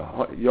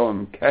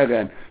Yom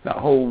Keren, that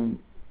whole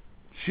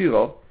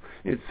shira.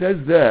 It says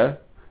there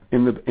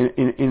in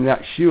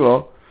that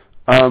shira,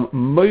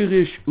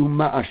 moirish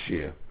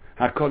u'ma'ashir.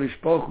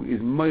 HaKadosh Baruch Hu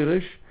is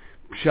moirish.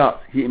 Pshat,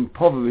 he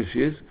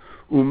impoverishes,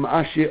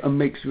 ashir, and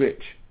makes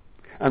rich.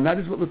 And that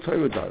is what the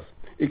Torah does.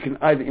 It can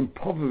either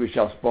impoverish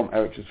us from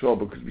Eretz Yisrael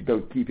because we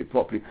don't keep it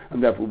properly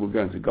and therefore we're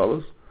going to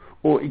Golus,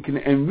 or it can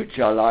enrich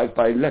our lives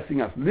by letting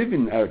us live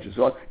in Eretz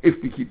Yisrael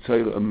if we keep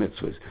Torah and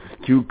mitzvahs.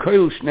 Ki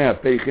koil shnei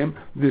hafeichim,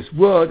 this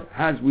word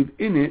has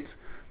within it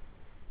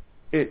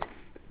its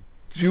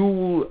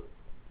dual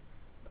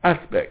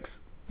aspects,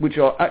 which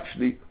are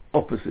actually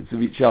opposites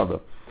of each other.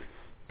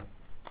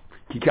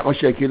 Whether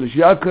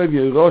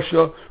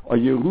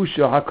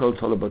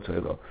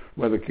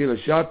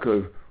Kilash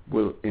Yaakov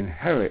will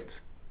inherit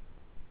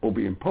or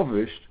be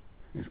impoverished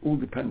is all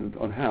dependent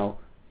on how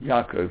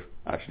Yaakov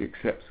actually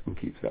accepts and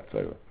keeps that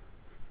Torah.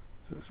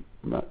 So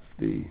that's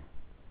the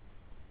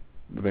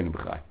Rabbeinu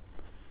Bechai.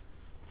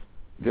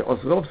 The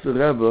Osrov's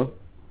Rebbe,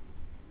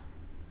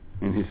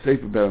 in his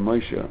Sefer Ber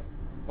Moshe,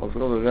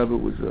 Osrov's Rebbe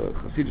was a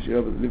Hasidic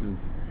Rebbe that lived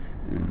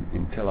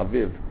in Tel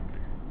Aviv,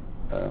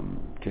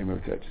 came over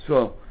to Eretz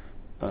Yisrael.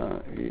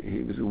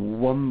 He was a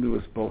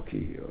wondrous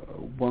Boki,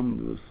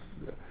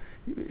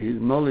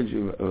 his knowledge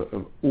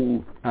of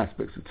all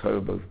aspects of Torah,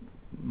 both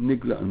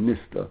Nigla and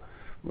Nista,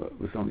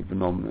 was something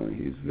phenomenal.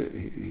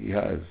 He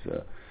has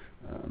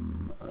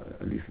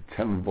at least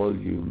 10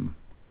 volumes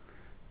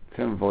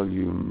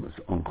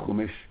on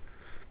Chumash,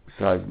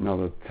 besides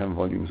another 10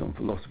 volumes on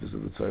philosophers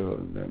of the Torah,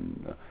 and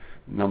then a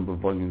number of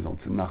volumes on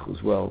Tanakh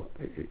as well.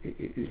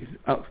 It's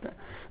outstanding.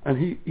 And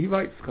he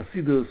writes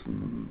Chassidus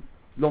and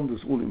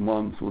Lomdus all in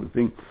one sort of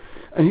thing.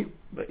 And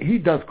he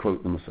does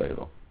quote the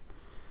Mesorah.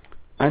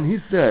 And he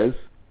says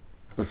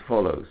as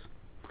follows,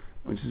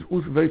 which is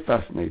also very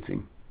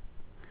fascinating,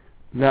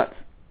 that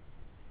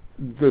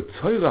the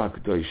Torah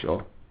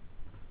Kedosha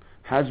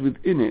has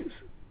within it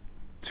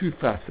two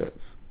facets: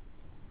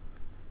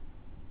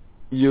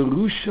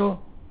 Yerusha,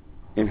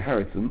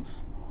 inheritance,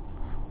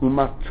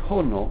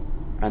 umatono,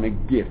 and a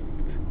gift,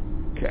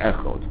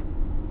 ke'echod.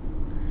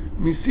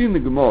 We see in the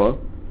Gemara,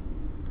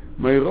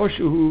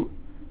 Meiroshahu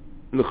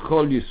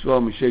l'chol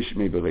Yisrael m'sheish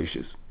mei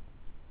bereshis.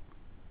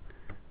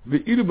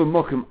 Ve'ilu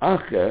b'mokim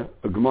acher,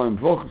 a Gemara in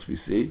V'ochos we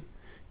see,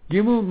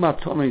 Gimel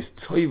matonos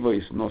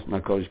toivos nos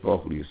na'Kadosh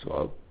Baruch Hu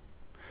Yisrael.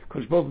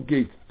 Kadosh Baruch Hu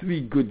gave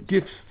 3 good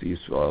gifts to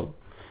Yisrael: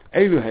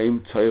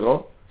 Eloheim,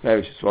 Torah,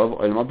 Eretz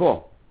Yisrael, Olam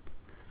Haba.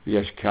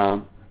 V'yesh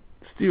kan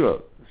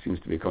stira, seems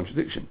to be a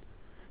contradiction.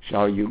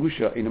 Shar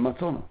Yerusha in a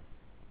matana.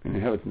 An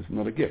inheritance is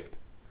not a gift.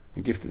 A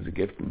gift is a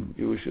gift, and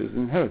Yerusha is an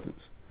inheritance.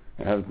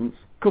 Inheritance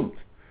kumt.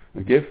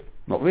 A gift,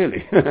 not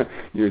really.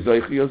 You're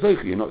Zoichi,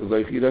 you're not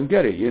Zoichi, you don't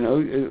get it, you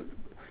know.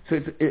 So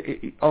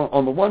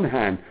on the one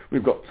hand,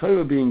 we've got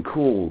Torah being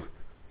called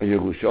a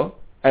Yerusha,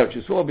 Eretz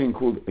Yisrael being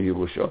called a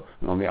Yerusha,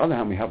 and on the other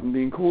hand, we have them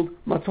being called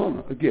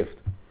Matana, a gift.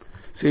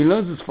 So he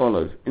learns as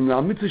follows: in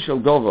the Mitzvah Shel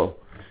Dover,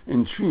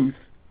 in truth,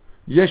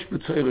 Yesh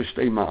b'Torah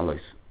shtei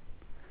ma'alos.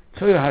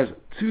 Torah has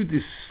two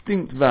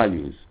distinct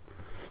values.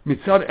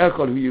 Mitzad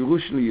Echad Hu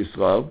Yerush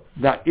Yisrael,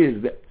 that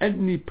is, that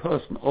any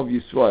person of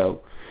Yisrael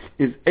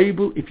is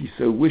able, if he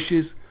so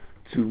wishes,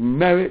 to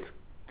merit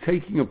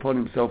taking upon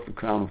himself the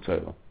crown of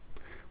Torah.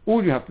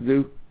 All you have to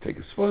do, take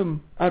a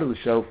Sforim out of the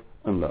shelf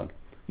and learn.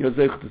 You're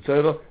Zeichet to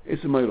Torah,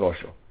 it's a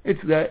Meirosha.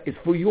 It's there, it's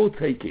for your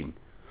taking.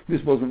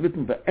 This wasn't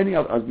written for any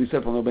other, as we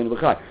said from Rabbeinu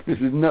Bechai, this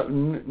was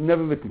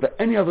never written for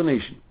any other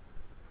nation.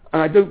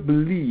 And I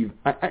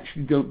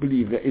actually don't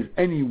believe there is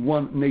any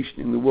one nation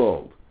in the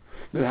world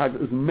that has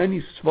as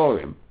many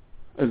Sforim,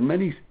 as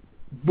many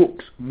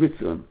books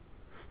written,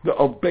 that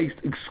are based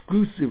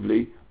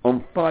exclusively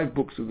on 5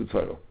 books of the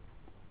Torah.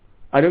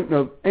 I don't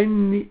know of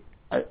any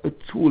at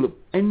all of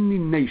any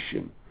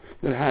nation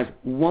that has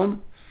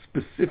one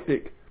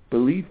specific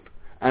belief,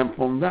 and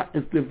from that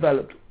has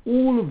developed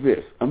all of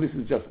this, and this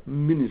is just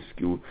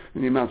minuscule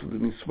in the amount of the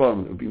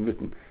Sforim that have been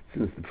written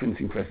since the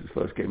printing presses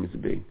first came into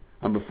being,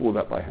 and before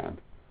that by hand.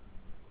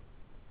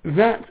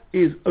 That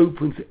is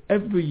open to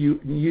every Yid,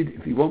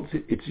 if he wants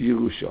it, it's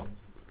Yerusha.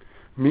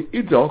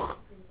 Mi'idoch,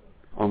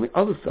 on the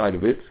other side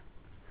of it,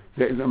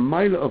 there is a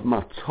mila of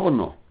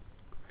matana,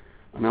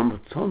 and our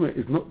matana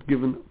is not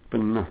given for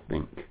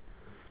nothing,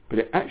 but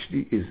it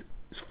actually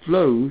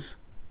flows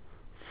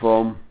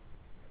from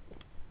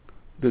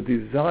the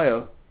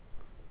desire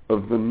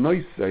of the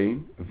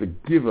noisein, of the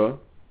giver,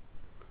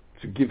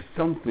 to give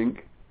something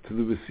to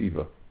the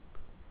receiver.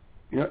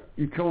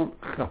 You can't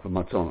chap a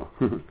matana.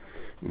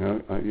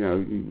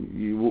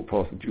 You walk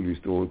past the jewelry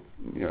store,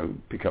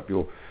 pick up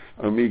your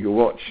Omega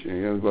watch,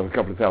 got a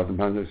couple of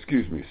 £1,000.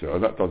 Excuse me, sir,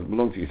 that doesn't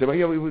belong to you. You say, well,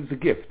 yeah, it was a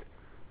gift.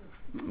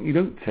 You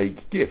don't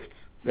take gifts;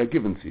 they're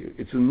given to you.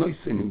 It's a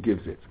noisein who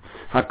gives it.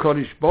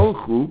 HaKadosh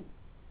Baruch Hu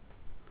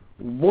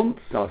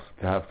wants us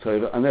to have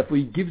Torah, and therefore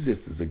He gives it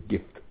as a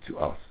gift to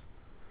us.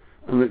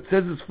 And it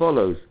says as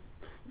follows,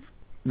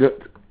 that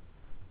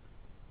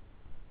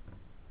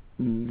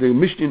the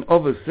Mishnah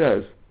Ovis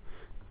says,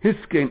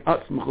 Hiskein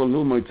atzmach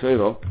lilmod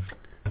Torah,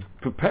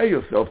 prepare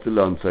yourself to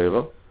learn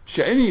Torah,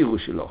 she'eni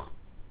Yerushalach.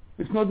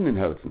 It's not an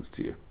inheritance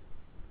to you.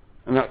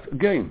 And that's,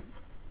 again,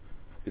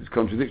 it's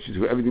contradiction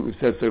to everything we've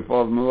said so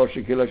far of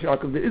Marosha Kila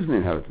Shakov. There is an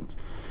inheritance.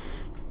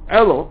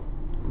 Elo,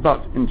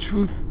 but in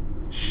truth,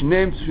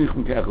 Shneim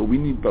Tzrichim Kecha, we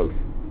need both.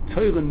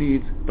 Torah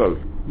needs both.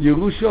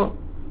 Yerusha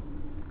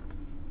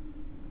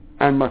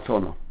and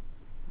Matana.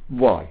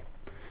 Why?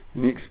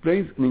 And he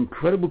explains an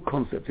incredible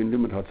concept in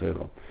Limud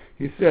HaTorah.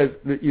 He says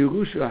that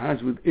Yerusha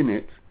has within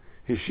it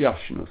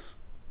Hishyashnus,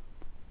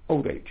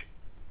 old age.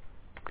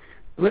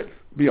 Let's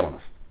be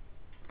honest.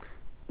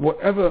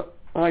 Whatever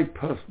I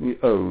personally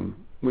own,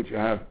 which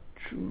I have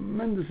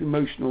tremendous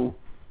emotional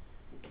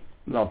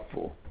love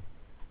for,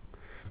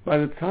 by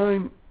the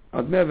time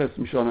I've never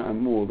some Shana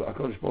and more that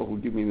HaKadosh Baruch will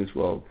give me in this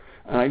world,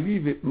 and I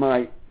leave it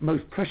my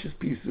most precious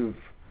piece of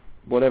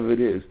whatever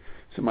it is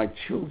to my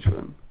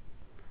children,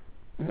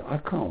 I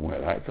can't wear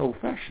that. It's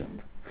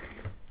old-fashioned.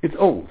 It's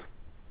old.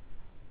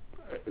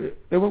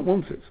 They won't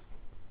want it.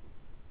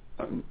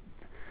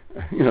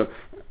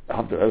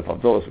 After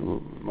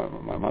 $5,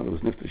 my mother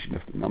was nifted. She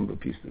nifted a number of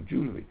pieces of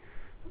jewellery.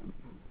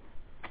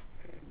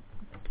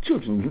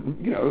 Children,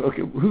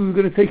 okay, who are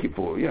going to take it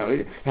for?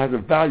 It has a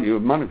value, a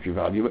monetary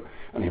value, but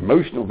an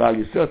emotional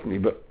value certainly.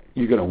 But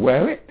you're going to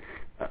wear it?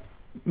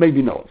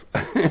 Maybe not.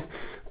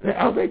 They're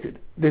outdated.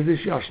 There's this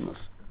yashnus.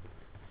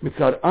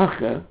 Mitzad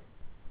acher,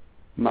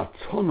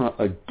 matona,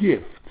 a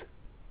gift,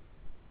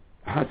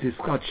 has his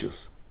chachus.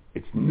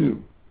 It's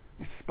new,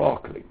 it's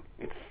sparkling,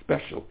 it's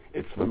special,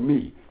 it's for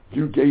me.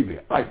 You gave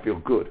it, I feel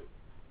good.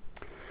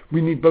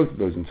 We need both of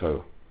those in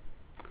Torah.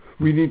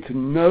 We need to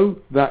know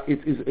that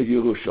it is a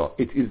Yerusha.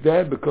 It is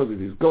there because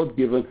it is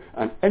God-given,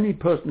 and any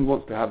person who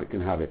wants to have it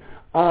can have it.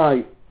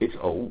 It's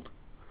old,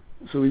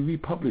 so we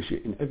republish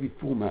it in every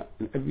format,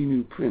 in every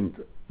new print.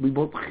 We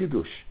want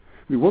chidush.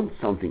 We want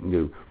something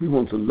new. We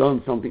want to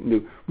learn something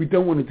new. We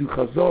don't want to do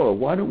chazorah.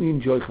 Why don't we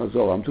enjoy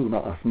chazorah? I'm talking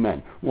about us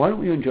men. Why don't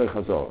we enjoy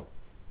chazorah?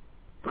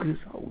 Because it's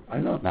old. I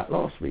learned that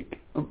last week.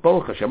 And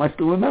Baruch Hashem, I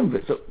still remember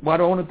it. So why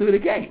do I want to do it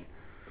again?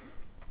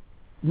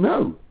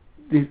 No.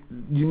 You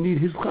need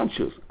his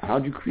chadshus. How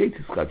do you create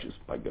his chadshus?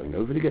 By going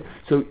over it again.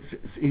 So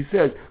he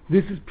says,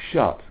 this is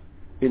pshat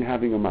in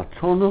having a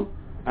matana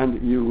and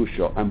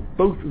Yerusha. And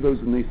both of those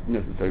are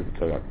necessary for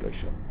Torah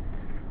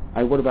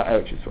Kedosha. What about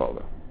Eretz Yisrael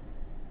though?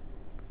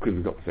 Because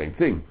we've got the same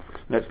thing.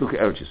 Let's look at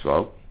Eretz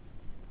Yisrael.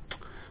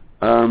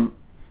 Eretz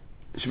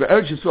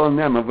Yisrael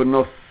nema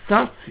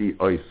v'nosatzi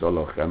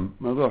oisolochem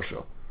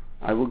marosha.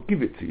 I will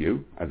give it to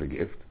you as a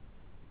gift,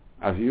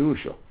 as a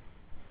Yerusha.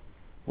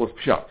 What's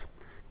pshat?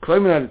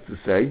 Kloimer is to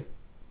say,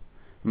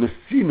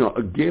 Nesina,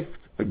 a gift,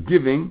 a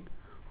giving,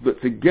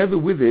 but together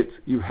with it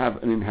you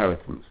have an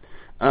inheritance.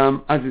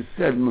 As is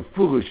said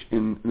mefurish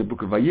in the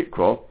book of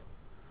Vayikra,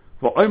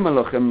 v'oimer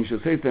lochem, you shall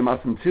say to them,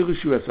 asim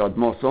tirushu es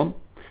admosom,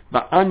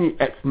 v'ani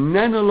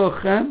etnena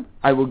lochem,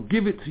 I will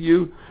give it to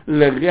you,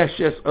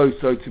 lereshes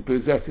oso, to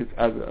possess it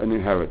as an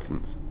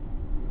inheritance.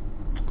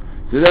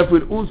 So therefore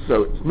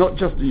it's not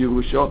just a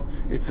Yerusha,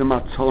 it's a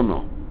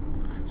matana.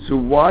 So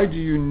why do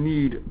you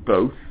need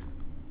both?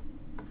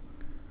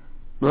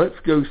 let's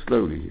go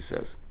slowly, he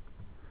says.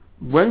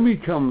 When we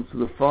come to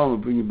the farmer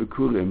bringing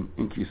Bikurim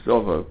in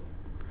Kisovo,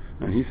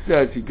 and he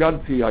says,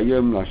 Higadti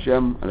Hayom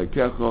Hashem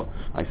Alekecha,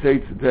 I say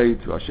today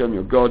to Hashem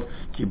your God,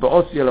 Ki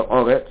ba'os yela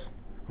oretz,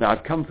 that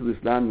I've come to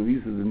this land and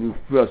these are the new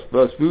first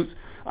fruits.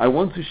 I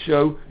want to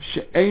show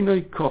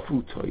she'enoi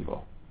kofu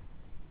toivo.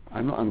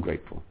 I'm not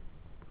ungrateful.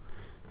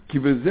 Ki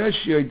b'zeh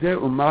she'odeh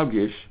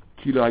u'margish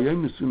ki lo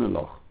hayom nesuna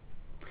loch.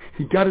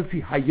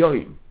 Higadti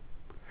Hayom.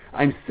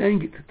 I'm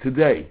saying it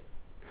today,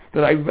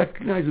 that I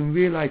recognize and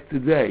realize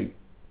today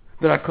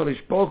that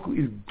HaKadosh Baruch Hu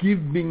is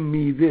giving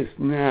me this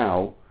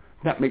now.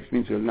 That makes me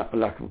into a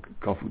lack of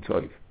kofu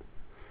toiv.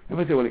 If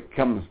I say, well, it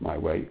comes my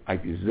way, I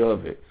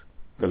deserve it.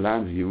 The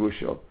land of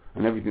Yerusha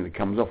and everything that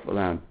comes off the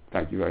land,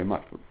 thank you very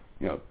much. But,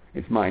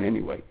 it's mine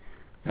anyway.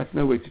 That's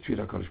no way to treat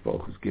HaKadosh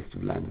Baruch Hu's gift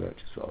of land of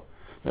Eretz Yisrael.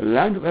 The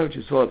land of Eretz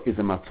Yisrael is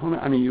a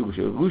matana and a Yerusha.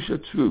 Yerusha,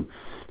 true.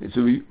 It's a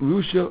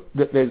Yerusha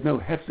that there's no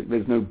hefsek,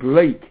 there's no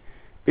break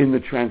in the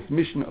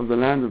transmission of the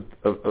land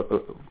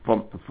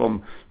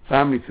from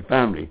family to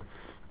family.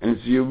 And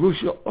it's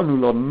Yerusha onu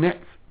lo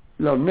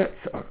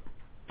netzar.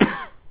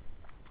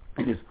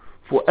 It is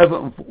forever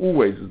and for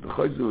always, as the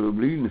Chayzer of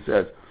Rabbeinu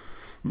says,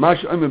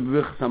 Mash Omer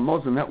B'Richas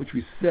HaMazon, that which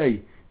we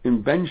say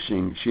in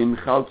benching, Shin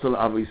Chaltol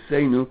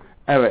Avoseinu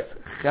Eretz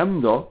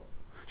Chemda,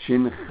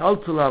 Shin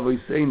Chaltol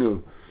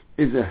Avoseinu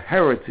is a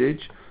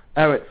heritage,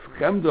 Eretz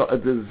Chemda, a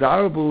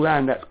desirable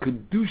land, that's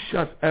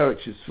Kedushas Eretz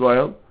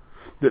Yisrael,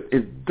 that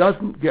it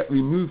doesn't get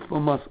removed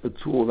from us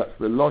at all. That's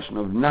the Lashon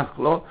of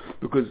Nachla,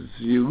 because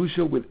it's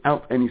Yerusha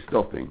without any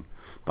stopping.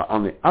 But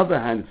on the other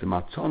hand, it's a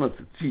matana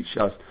to teach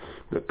us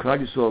that Klal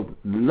Yisrael's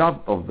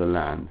love of the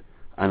land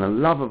and a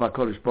love of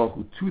HaKadosh Baruch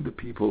Hu to the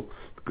people,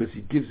 because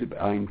he gives it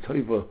Ein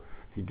Tova,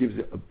 he gives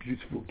it a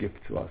beautiful gift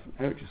to us.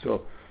 And Eretz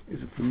Yisrael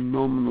is a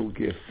phenomenal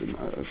gift.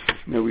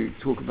 And we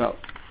talk about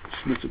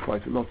Shmita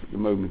quite a lot at the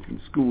moment in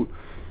school.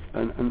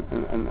 And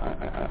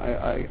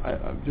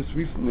I just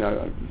recently,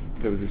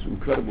 there was this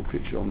incredible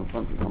picture on the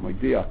front of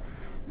Hamadia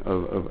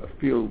of a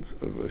field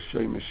of a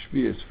Shemesh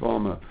Shvius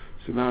farmer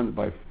surrounded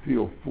by 3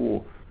 or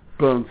 4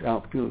 burnt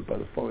out fields by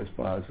the forest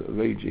fires that are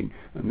raging,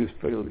 and this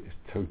field is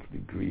totally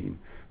green.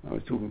 I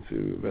was talking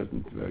to a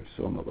resident of Eretz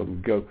Yisrael not long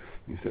ago,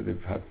 and he said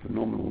they've had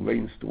phenomenal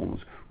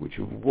rainstorms which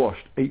have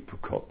washed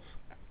apricots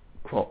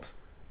crops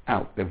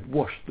out. They've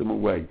washed them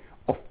away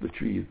off the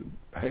trees.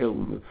 The hail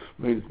and the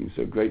rain has been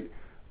so great.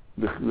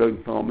 The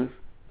lone farmers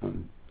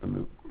and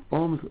the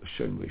farmers that are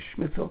shown by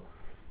Shmita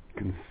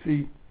can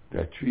see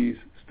their trees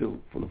still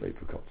full of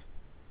apricots.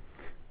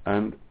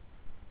 And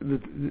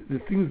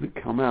the things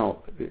that come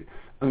out,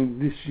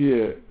 this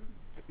year,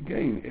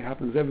 again, it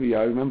happens every year.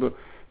 I remember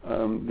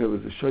there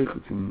was a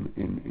shaykhut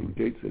in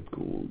Gateshead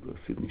called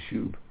Sidney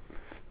Shub,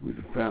 who was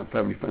a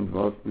family friend of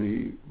ours, and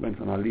he went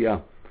on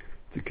Aliyah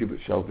to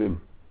Kibbutz Shalvim.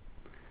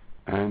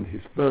 And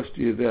his first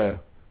year there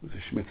was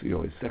a Shemitah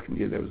year. His second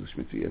year there was a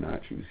Shemitah year, and I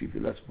actually received a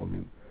letter from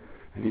him.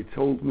 And he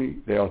told me,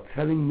 they are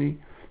telling me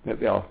that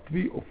there are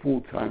 3 or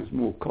 4 times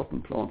more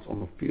cotton plants on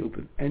the field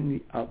than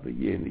any other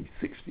year in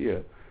the 6th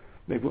year.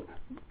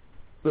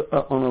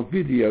 On a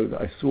video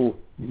that I saw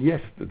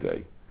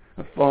yesterday,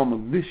 a farmer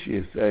this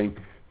year saying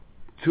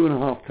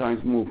 2.5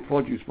 times more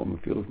produce from the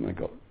fields than I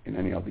got in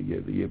any other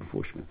year, the year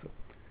before Shemitah.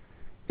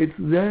 It's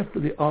there for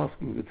the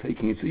asking, the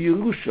taking. It's a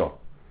Yerusha.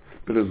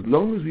 But as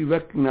long as we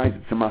recognize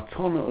it's a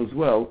matana as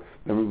well,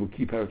 then we will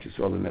keep Eretz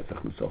Yisrael and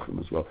Netzach Netzachim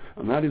as well.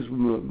 And that is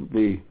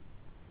the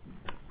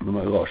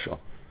Marosha.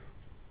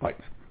 Right.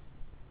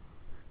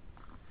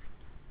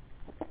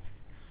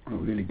 We're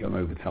really going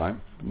over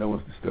time. No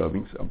one's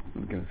disturbing, so I'm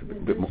going to get us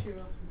a bit more.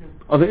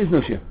 Oh, there is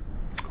no shir.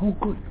 Oh,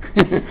 good.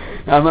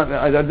 I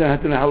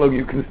don't know how long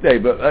you can stay,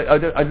 but I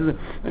don't know.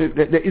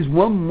 There is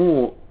one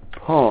more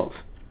part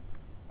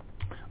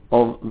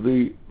of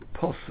the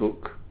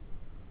Pasuk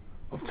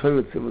of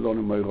Torah Tzivalon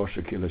and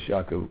Moirosha Kila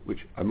Shako, which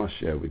I must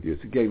share with you.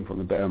 It's a game from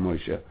the Be'er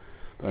Moshe,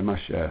 but I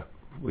must share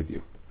with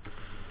you.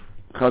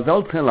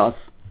 Chazal tell us,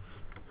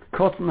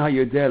 Kotan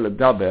HaYodeh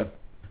L'daber,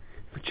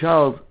 if a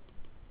child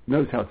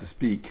knows how to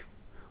speak,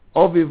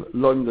 Oviv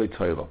Lomdei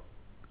Torah.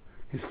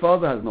 His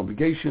father has an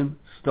obligation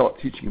to start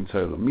teaching him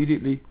Torah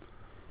immediately.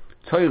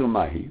 Torah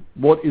Mahi,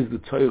 what is the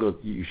Torah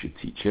that you should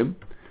teach him?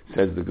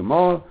 Says the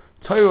Gemara,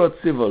 Torah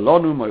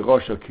Tzivalonu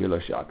Moirosha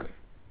Kila Shako.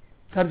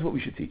 That is what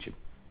we should teach him.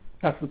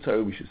 That's the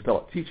Torah we should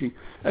start teaching.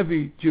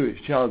 Every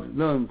Jewish child who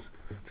learns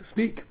to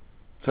speak,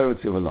 Torah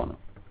Tzivalonu.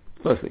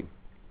 First thing.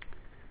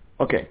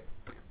 Okay.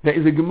 There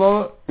is a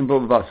Gemara in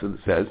Bava Basra that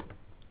says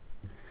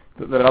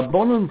that the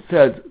Rabbanon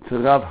said to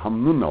Rav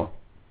Hamnuna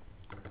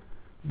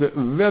that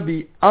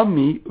Rabbi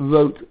Ami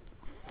wrote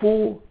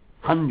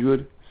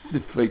 400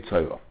 Sifrei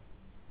Torah.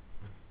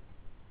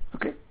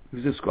 Okay, he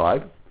was a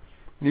scribe,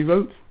 and he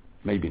wrote,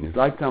 maybe in his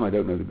lifetime, I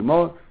don't know the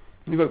Gemara,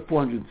 and he wrote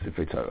 400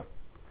 Sifrei Torah.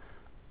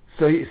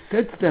 So he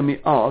said to them, he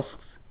asks,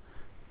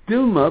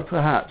 Dilma,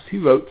 perhaps he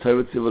wrote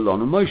Torah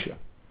Tzivalon and Moshe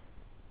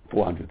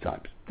 400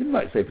 times. Didn't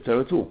write Sefer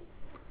Torah at all.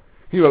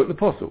 He wrote the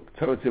Pasuk,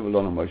 Torah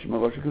Tzivalon and Moshe,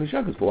 Moirosha Kila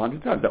Shako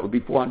 400 times. That would be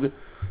 400.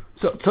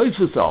 So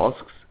Tosfos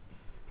asks,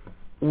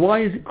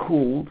 why is it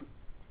called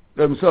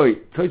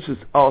Tosfos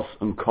asks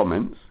and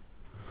comments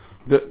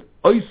that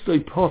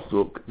Oisei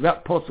Posuk,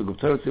 that Posuk of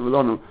Torah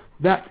Tzivulonu,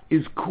 that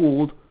is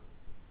called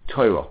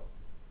Torah.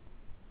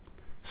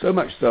 So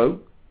much so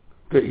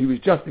that he was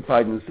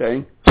justified in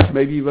saying,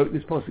 maybe he wrote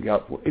this Posuk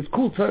out for. It's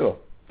called Torah.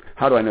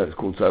 How do I know it's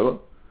called Torah?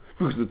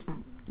 Because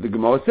the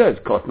Gemara says,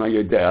 Kosna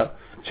Yodea,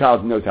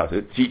 child knows how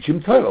to teach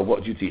him Torah.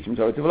 What do you teach him?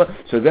 Torah Tzivulonu.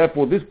 So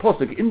therefore this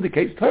Posuk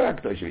indicates Torah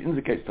Kedosha. It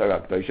indicates Torah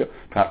Kedosha.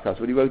 Perhaps that's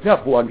what he wrote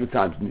out 400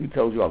 times, and who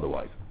tells you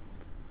otherwise?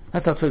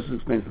 That's how Tosfos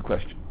explains the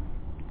question.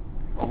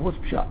 Oh, what's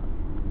Pshat?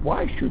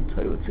 Why should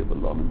Torah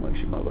Tzivulonu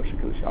Moshe Ma'arosha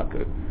Kodesh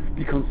Yaakov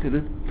be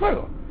considered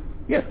Torah?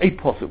 Yes, a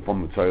posuk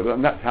from the Torah,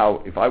 and that's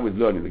how, if I was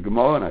learning the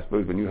Gemara, and I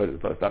suppose when you heard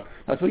it the first time,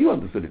 that's what you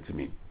understood it to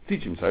mean.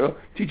 Teach him Torah,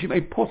 teach him a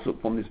posuk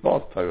from this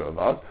vast Torah of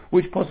ours.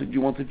 Which posuk do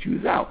you want to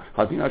choose out?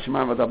 No,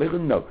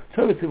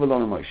 Torah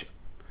Tzivulonu Moshe.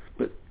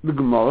 But the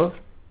Gemara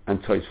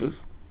and Tosfos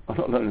are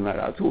not learning like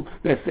that at all.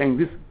 They're saying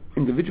this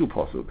individual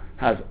posuk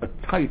has a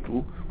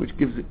title which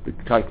gives it the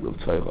title of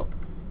Torah.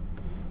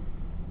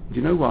 Do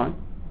you know why?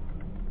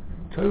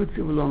 Torah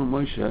Tzivulonu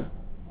Moshe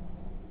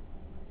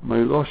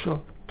Meirosha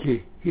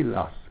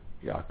Kehilas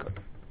Yaakov.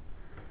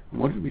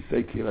 And what did we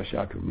say Kehilas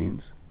Yaakov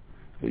means?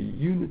 The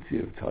unity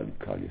of Klal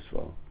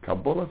Yisrael.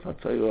 Kabbalas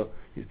HaTorah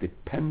is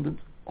dependent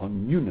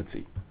on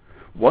unity.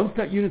 Once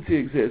that unity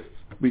exists,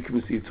 we can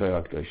receive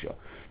Torah Kedosha.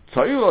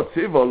 Torah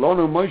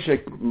Tzivulonu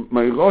Moshe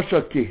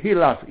Meirosha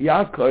Kehilas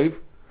Yaakov.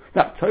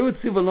 That Torah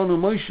Tzivulonu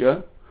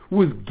Moshe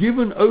was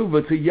given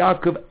over to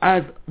Yaakov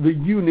as the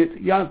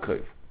unit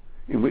Yaakov.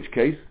 In which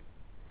case,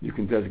 you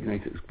can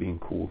designate it as being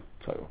called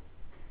Torah.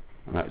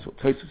 And that is what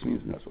Tosfos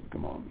means, and that's what the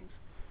Gemara means.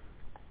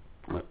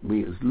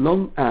 As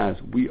long as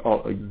we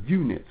are a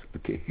unit, a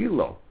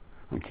Kehillah,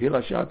 and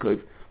Kehilas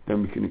Yaakov,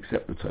 then we can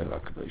accept the Torah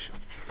Kedosha.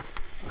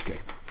 Okay.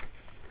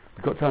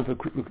 We've got time for a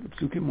quick look at the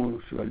Psukim, or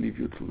should I leave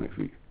you until next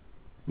week?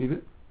 Leave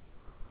it?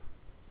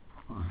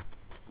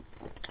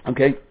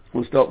 Okay,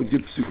 we'll start with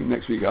good Psukim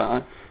next week.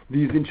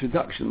 These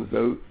introductions,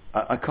 though,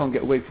 I can't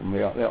get away from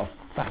them. They are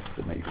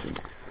fascinating.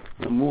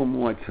 The more and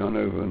more I turn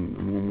over, and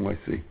the more and more I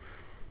see.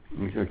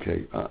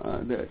 Okay,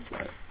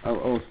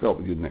 I'll start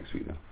with you next week then.